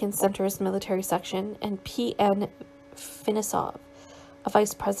Republican Center's military section, and P.N. Finisov, a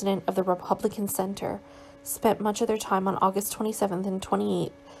vice president of the Republican Center, spent much of their time on August 27th and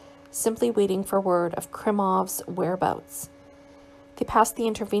 28th simply waiting for word of Krymov's whereabouts. They passed the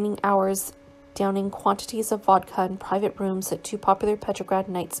intervening hours downing quantities of vodka in private rooms at two popular Petrograd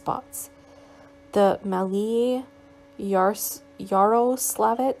night spots, the Malii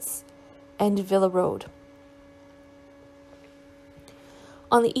Yaroslavets and Villa Road.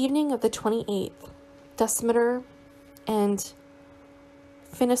 On the evening of the 28th, Decimeter and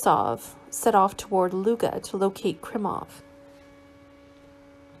Finisov set off toward Luga to locate Krymov.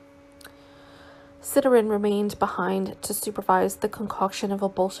 Sidorin remained behind to supervise the concoction of a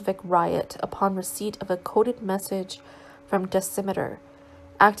Bolshevik riot upon receipt of a coded message from Decimeter.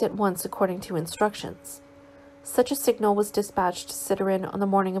 Act at once according to instructions. Such a signal was dispatched to Sidorin on the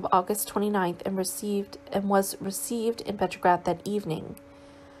morning of August 29th and was received in Petrograd that evening.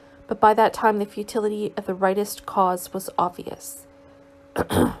 But by that time the futility of the rightist cause was obvious.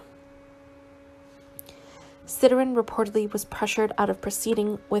 Sidorin reportedly was pressured out of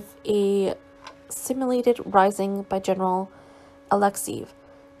proceeding with a simulated rising by General Alexeyev,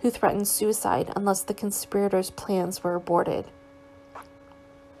 who threatened suicide unless the conspirators' plans were aborted.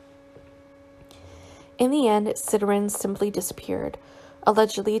 In the end, Sidorin simply disappeared,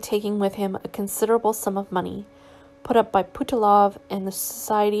 allegedly taking with him a considerable sum of money put up by Putilov and the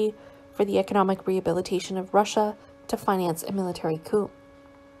Society for the Economic Rehabilitation of Russia to finance a military coup.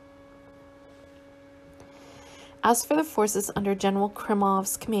 As for the forces under General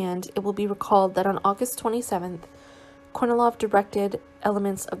Krymov's command, it will be recalled that on August 27th, Kornilov directed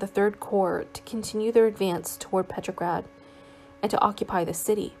elements of the Third Corps to continue their advance toward Petrograd and to occupy the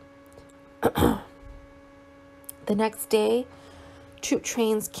city. The next day, troop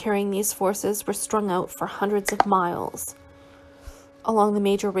trains carrying these forces were strung out for hundreds of miles along the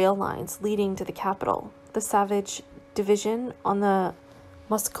major rail lines leading to the capital. The Savage Division on the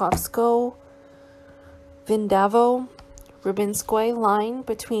Moskovsko-Vindavo-Rubinskoye line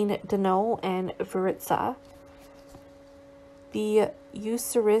between Dno and Vyritsa, the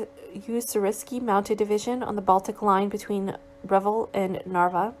Ussuriski Mounted Division on the Baltic line between Revel and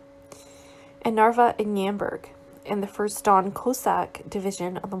Narva and Nyamburg, and the 1st Don Cossack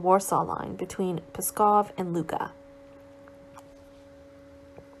Division on the Warsaw line between Pskov and Luga.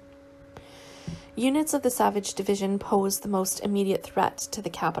 Units of the Savage Division posed the most immediate threat to the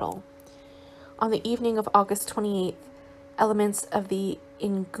capital. On the evening of August 28th, elements of the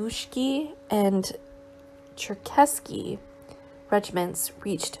Ingushki and Cherkessky regiments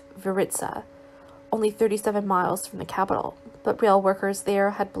reached Vyritsa, only 37 miles from the capital, but rail workers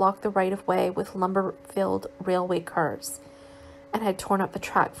there had blocked the right-of-way with lumber-filled railway cars and had torn up the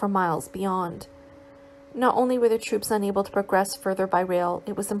track for miles beyond. Not only were the troops unable to progress further by rail,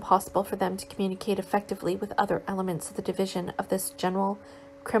 it was impossible for them to communicate effectively with other elements of the division of this General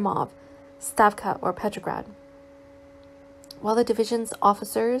Krymov, Stavka, or Petrograd. While the division's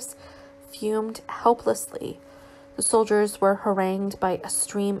officers fumed helplessly, the soldiers were harangued by a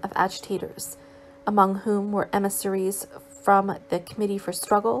stream of agitators, among whom were emissaries from the Committee for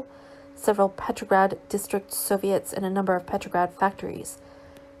Struggle, several Petrograd district soviets, and a number of Petrograd factories,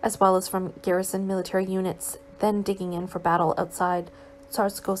 as well as from garrison military units then digging in for battle outside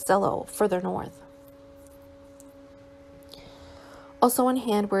Tsarsko Selo, further north. Also on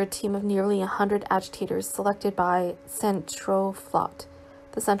hand were a team of nearly 100 agitators selected by Centroflot,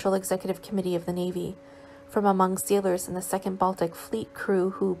 the Central Executive Committee of the Navy, from among sailors in the 2nd Baltic Fleet crew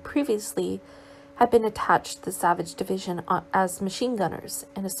who previously had been attached to the Savage Division as machine gunners,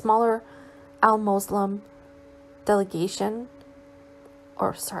 and a smaller all-Muslim delegation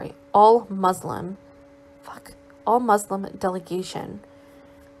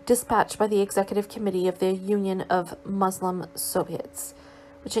dispatched by the Executive Committee of the Union of Muslim Soviets,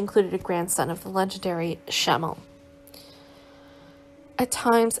 which included a grandson of the legendary Shamil. At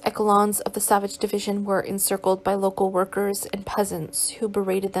times, echelons of the Savage Division were encircled by local workers and peasants who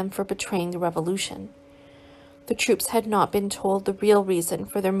berated them for betraying the revolution. The troops had not been told the real reason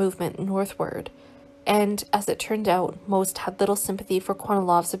for their movement northward, and, as it turned out, most had little sympathy for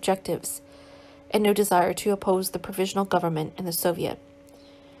Kornilov's objectives and no desire to oppose the provisional government and the Soviet.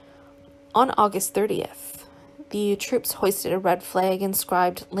 On August 30th, the troops hoisted a red flag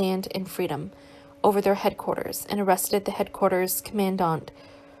inscribed "Land and Freedom" over their headquarters and arrested the headquarters commandant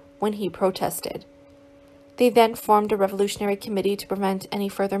when he protested. They then formed a revolutionary committee to prevent any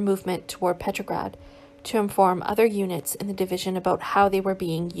further movement toward Petrograd, to inform other units in the division about how they were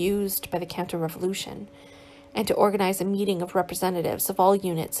being used by the counter-revolution, and to organize a meeting of representatives of all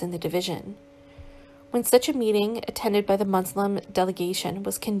units in the division. When such a meeting, attended by the Muslim delegation,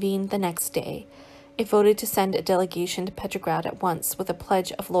 was convened the next day, it voted to send a delegation to Petrograd at once with a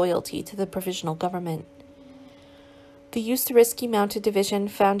pledge of loyalty to the provisional government. The Ussuriski Mounted Division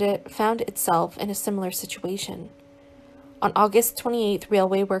found itself in a similar situation. On August 28th,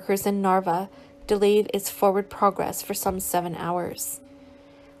 railway workers in Narva delayed its forward progress for some 7 hours.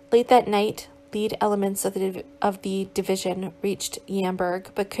 Late that night, lead elements of the division reached Yamburg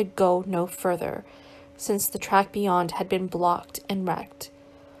but could go no further, since the track beyond had been blocked and wrecked.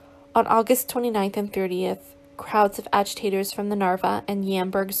 On August 29th and 30th, crowds of agitators from the Narva and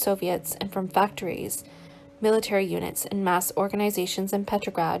Yamburg Soviets and from factories, military units, and mass organizations in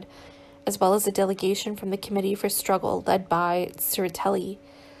Petrograd, as well as a delegation from the Committee for Struggle led by Tseretelli,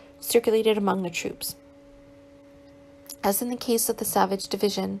 circulated among the troops. As in the case of the Savage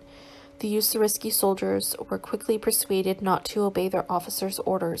Division, the Ussuriski soldiers were quickly persuaded not to obey their officers'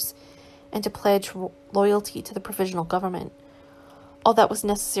 orders and to pledge loyalty to the provisional government. All that was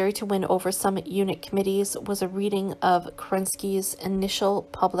necessary to win over some unit committees was a reading of Kerensky's initial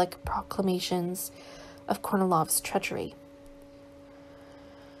public proclamations of Kornilov's treachery.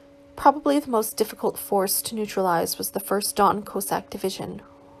 Probably the most difficult force to neutralize was the 1st Don Cossack Division,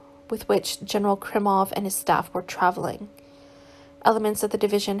 with which General Krimov and his staff were traveling. Elements of the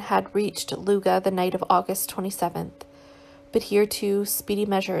division had reached Luga the night of August 27th, but here too speedy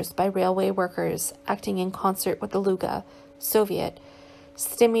measures by railway workers acting in concert with the Luga Soviet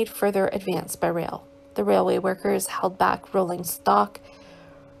stymied further advance by rail. The railway workers held back rolling stock,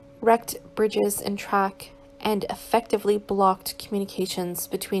 wrecked bridges and track, and effectively blocked communications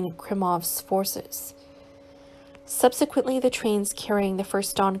between Krimov's forces. Subsequently, the trains carrying the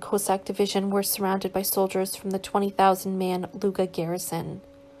 1st Don Cossack Division were surrounded by soldiers from the 20,000-man Luga garrison.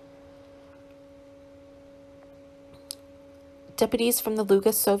 Deputies from the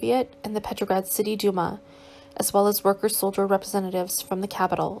Luga Soviet and the Petrograd City Duma, as well as worker-soldier representatives from the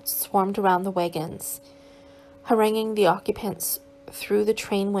capital, swarmed around the wagons, haranguing the occupants through the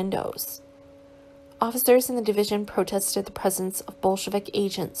train windows. Officers in the division protested the presence of Bolshevik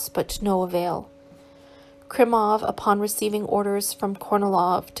agents, but to no avail. Krimov, upon receiving orders from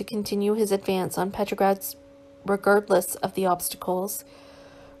Kornilov to continue his advance on Petrograd regardless of the obstacles,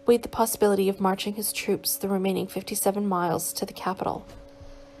 weighed the possibility of marching his troops the remaining 57 miles to the capital.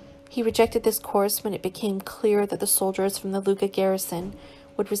 He rejected this course when it became clear that the soldiers from the Luga garrison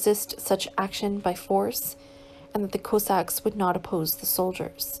would resist such action by force, and that the Cossacks would not oppose the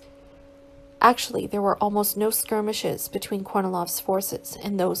soldiers. Actually, there were almost no skirmishes between Kornilov's forces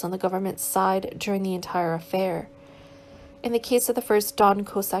and those on the government's side during the entire affair. In the case of the 1st Don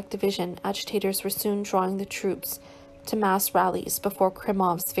Cossack Division, agitators were soon drawing the troops to mass rallies before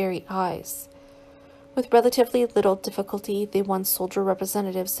Krimov's very eyes. With relatively little difficulty, they won soldier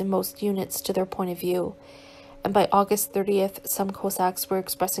representatives in most units to their point of view, and by August 30th, some Cossacks were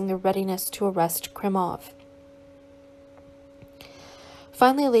expressing their readiness to arrest Krimov.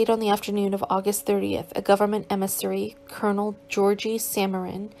 Finally, late on the afternoon of August 30th, a government emissary, Colonel Georgy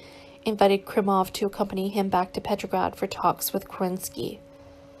Samarin, invited Krimov to accompany him back to Petrograd for talks with Kerensky.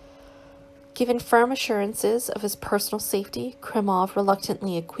 Given firm assurances of his personal safety, Krimov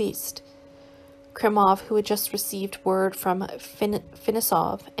reluctantly acquiesced. Krimov, who had just received word from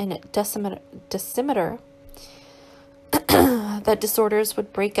Finisov and Decimeter that disorders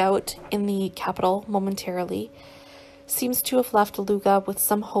would break out in the capital momentarily, seems to have left Luga with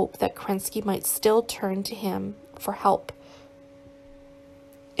some hope that Kerensky might still turn to him for help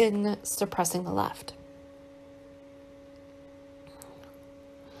in suppressing the left.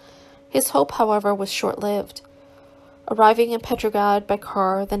 His hope, however, was short-lived. Arriving in Petrograd by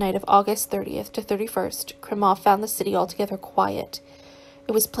car the night of August 30th to 31st, Krimov found the city altogether quiet.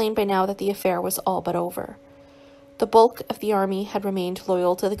 It was plain by now that the affair was all but over. The bulk of the army had remained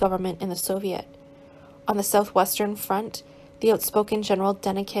loyal to the government and the Soviet. On the southwestern front, the outspoken General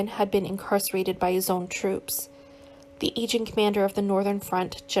Denikin had been incarcerated by his own troops. The aging commander of the northern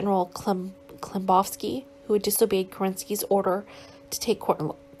front, General Klimbovsky, who had disobeyed Kerensky's order to take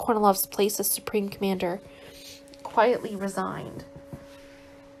Kornilov's place as supreme commander, quietly resigned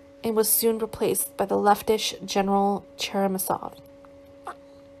and was soon replaced by the leftish General Cheremissov.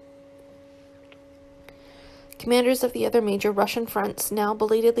 Commanders of the other major Russian fronts now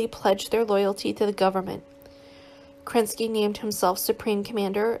belatedly pledged their loyalty to the government. Kerensky named himself Supreme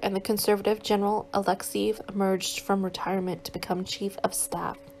Commander, and the conservative General Alexeyev emerged from retirement to become Chief of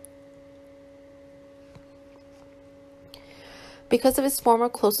Staff. Because of his former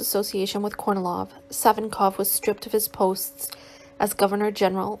close association with Kornilov, Savinkov was stripped of his posts as Governor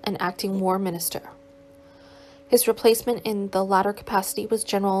General and acting War Minister. His replacement in the latter capacity was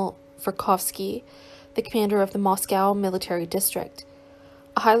General Verkhovsky, the commander of the Moscow Military District.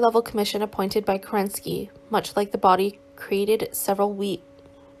 A high-level commission appointed by Kerensky, much like the body created several weeks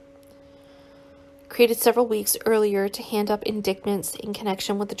earlier to hand up indictments in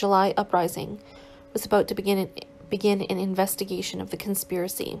connection with the July uprising, was about to begin an investigation of the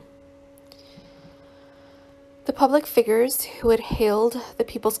conspiracy. The public figures who had hailed the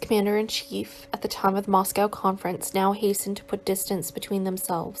people's commander-in-chief at the time of the Moscow conference now hastened to put distance between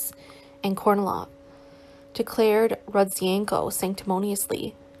themselves and Kornilov. Declared Rodzianko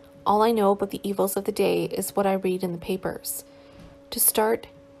sanctimoniously, "All I know about the evils of the day is what I read in the papers. To start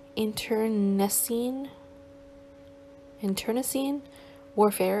internecine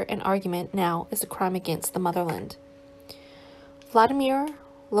warfare and argument now is a crime against the motherland." Vladimir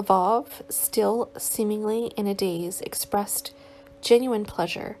Lvov, still seemingly in a daze, expressed genuine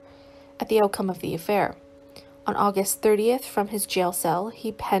pleasure at the outcome of the affair. On August 30th, from his jail cell,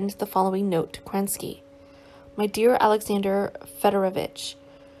 he penned the following note to Kerensky. "My dear Alexander Fedorovitch,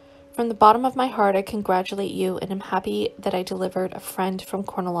 from the bottom of my heart I congratulate you and am happy that I delivered a friend from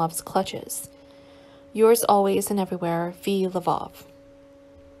Kornilov's clutches. Yours always and everywhere, V. Lvov."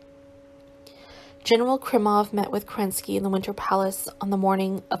 General Krimov met with Kerensky in the Winter Palace on the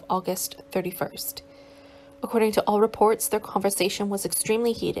morning of August 31st. According to all reports, their conversation was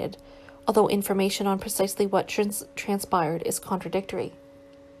extremely heated, although information on precisely what transpired is contradictory.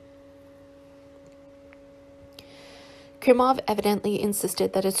 Krimov evidently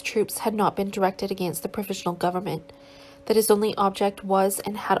insisted that his troops had not been directed against the provisional government, that his only object was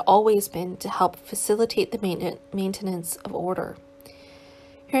and had always been to help facilitate the maintenance of order.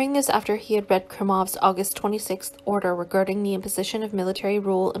 Hearing this after he had read Krimov's August 26th order regarding the imposition of military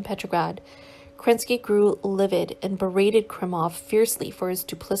rule in Petrograd, Kerensky grew livid and berated Krimov fiercely for his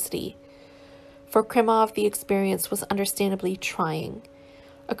duplicity. For Krimov, the experience was understandably trying.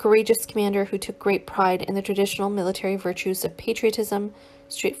 A courageous commander who took great pride in the traditional military virtues of patriotism,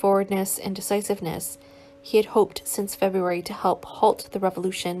 straightforwardness, and decisiveness, he had hoped since February to help halt the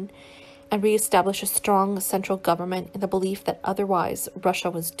revolution and re-establish a strong central government in the belief that otherwise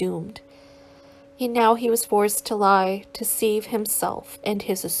Russia was doomed. Yet now he was forced to lie to save himself and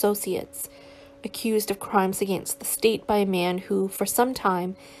his associates, accused of crimes against the state by a man who, for some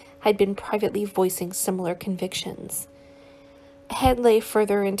time, had been privately voicing similar convictions. Ahead lay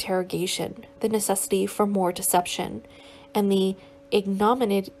further interrogation, the necessity for more deception, and the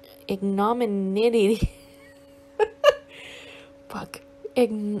ignominy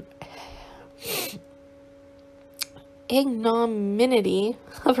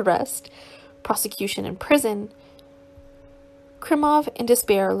of arrest, prosecution, and prison. Krimov, in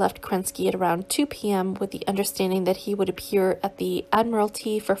despair, left Kerensky at around 2 p.m. with the understanding that he would appear at the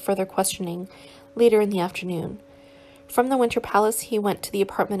Admiralty for further questioning later in the afternoon. From the Winter Palace, he went to the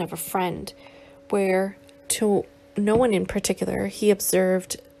apartment of a friend, where, to no one in particular, he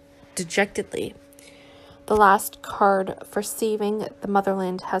observed dejectedly, "The last card for saving the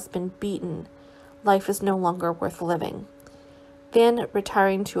motherland has been beaten. Life is no longer worth living." Then,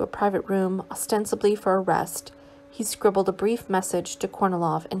 retiring to a private room, ostensibly for a rest, he scribbled a brief message to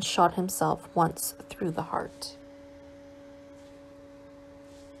Kornilov and shot himself once through the heart.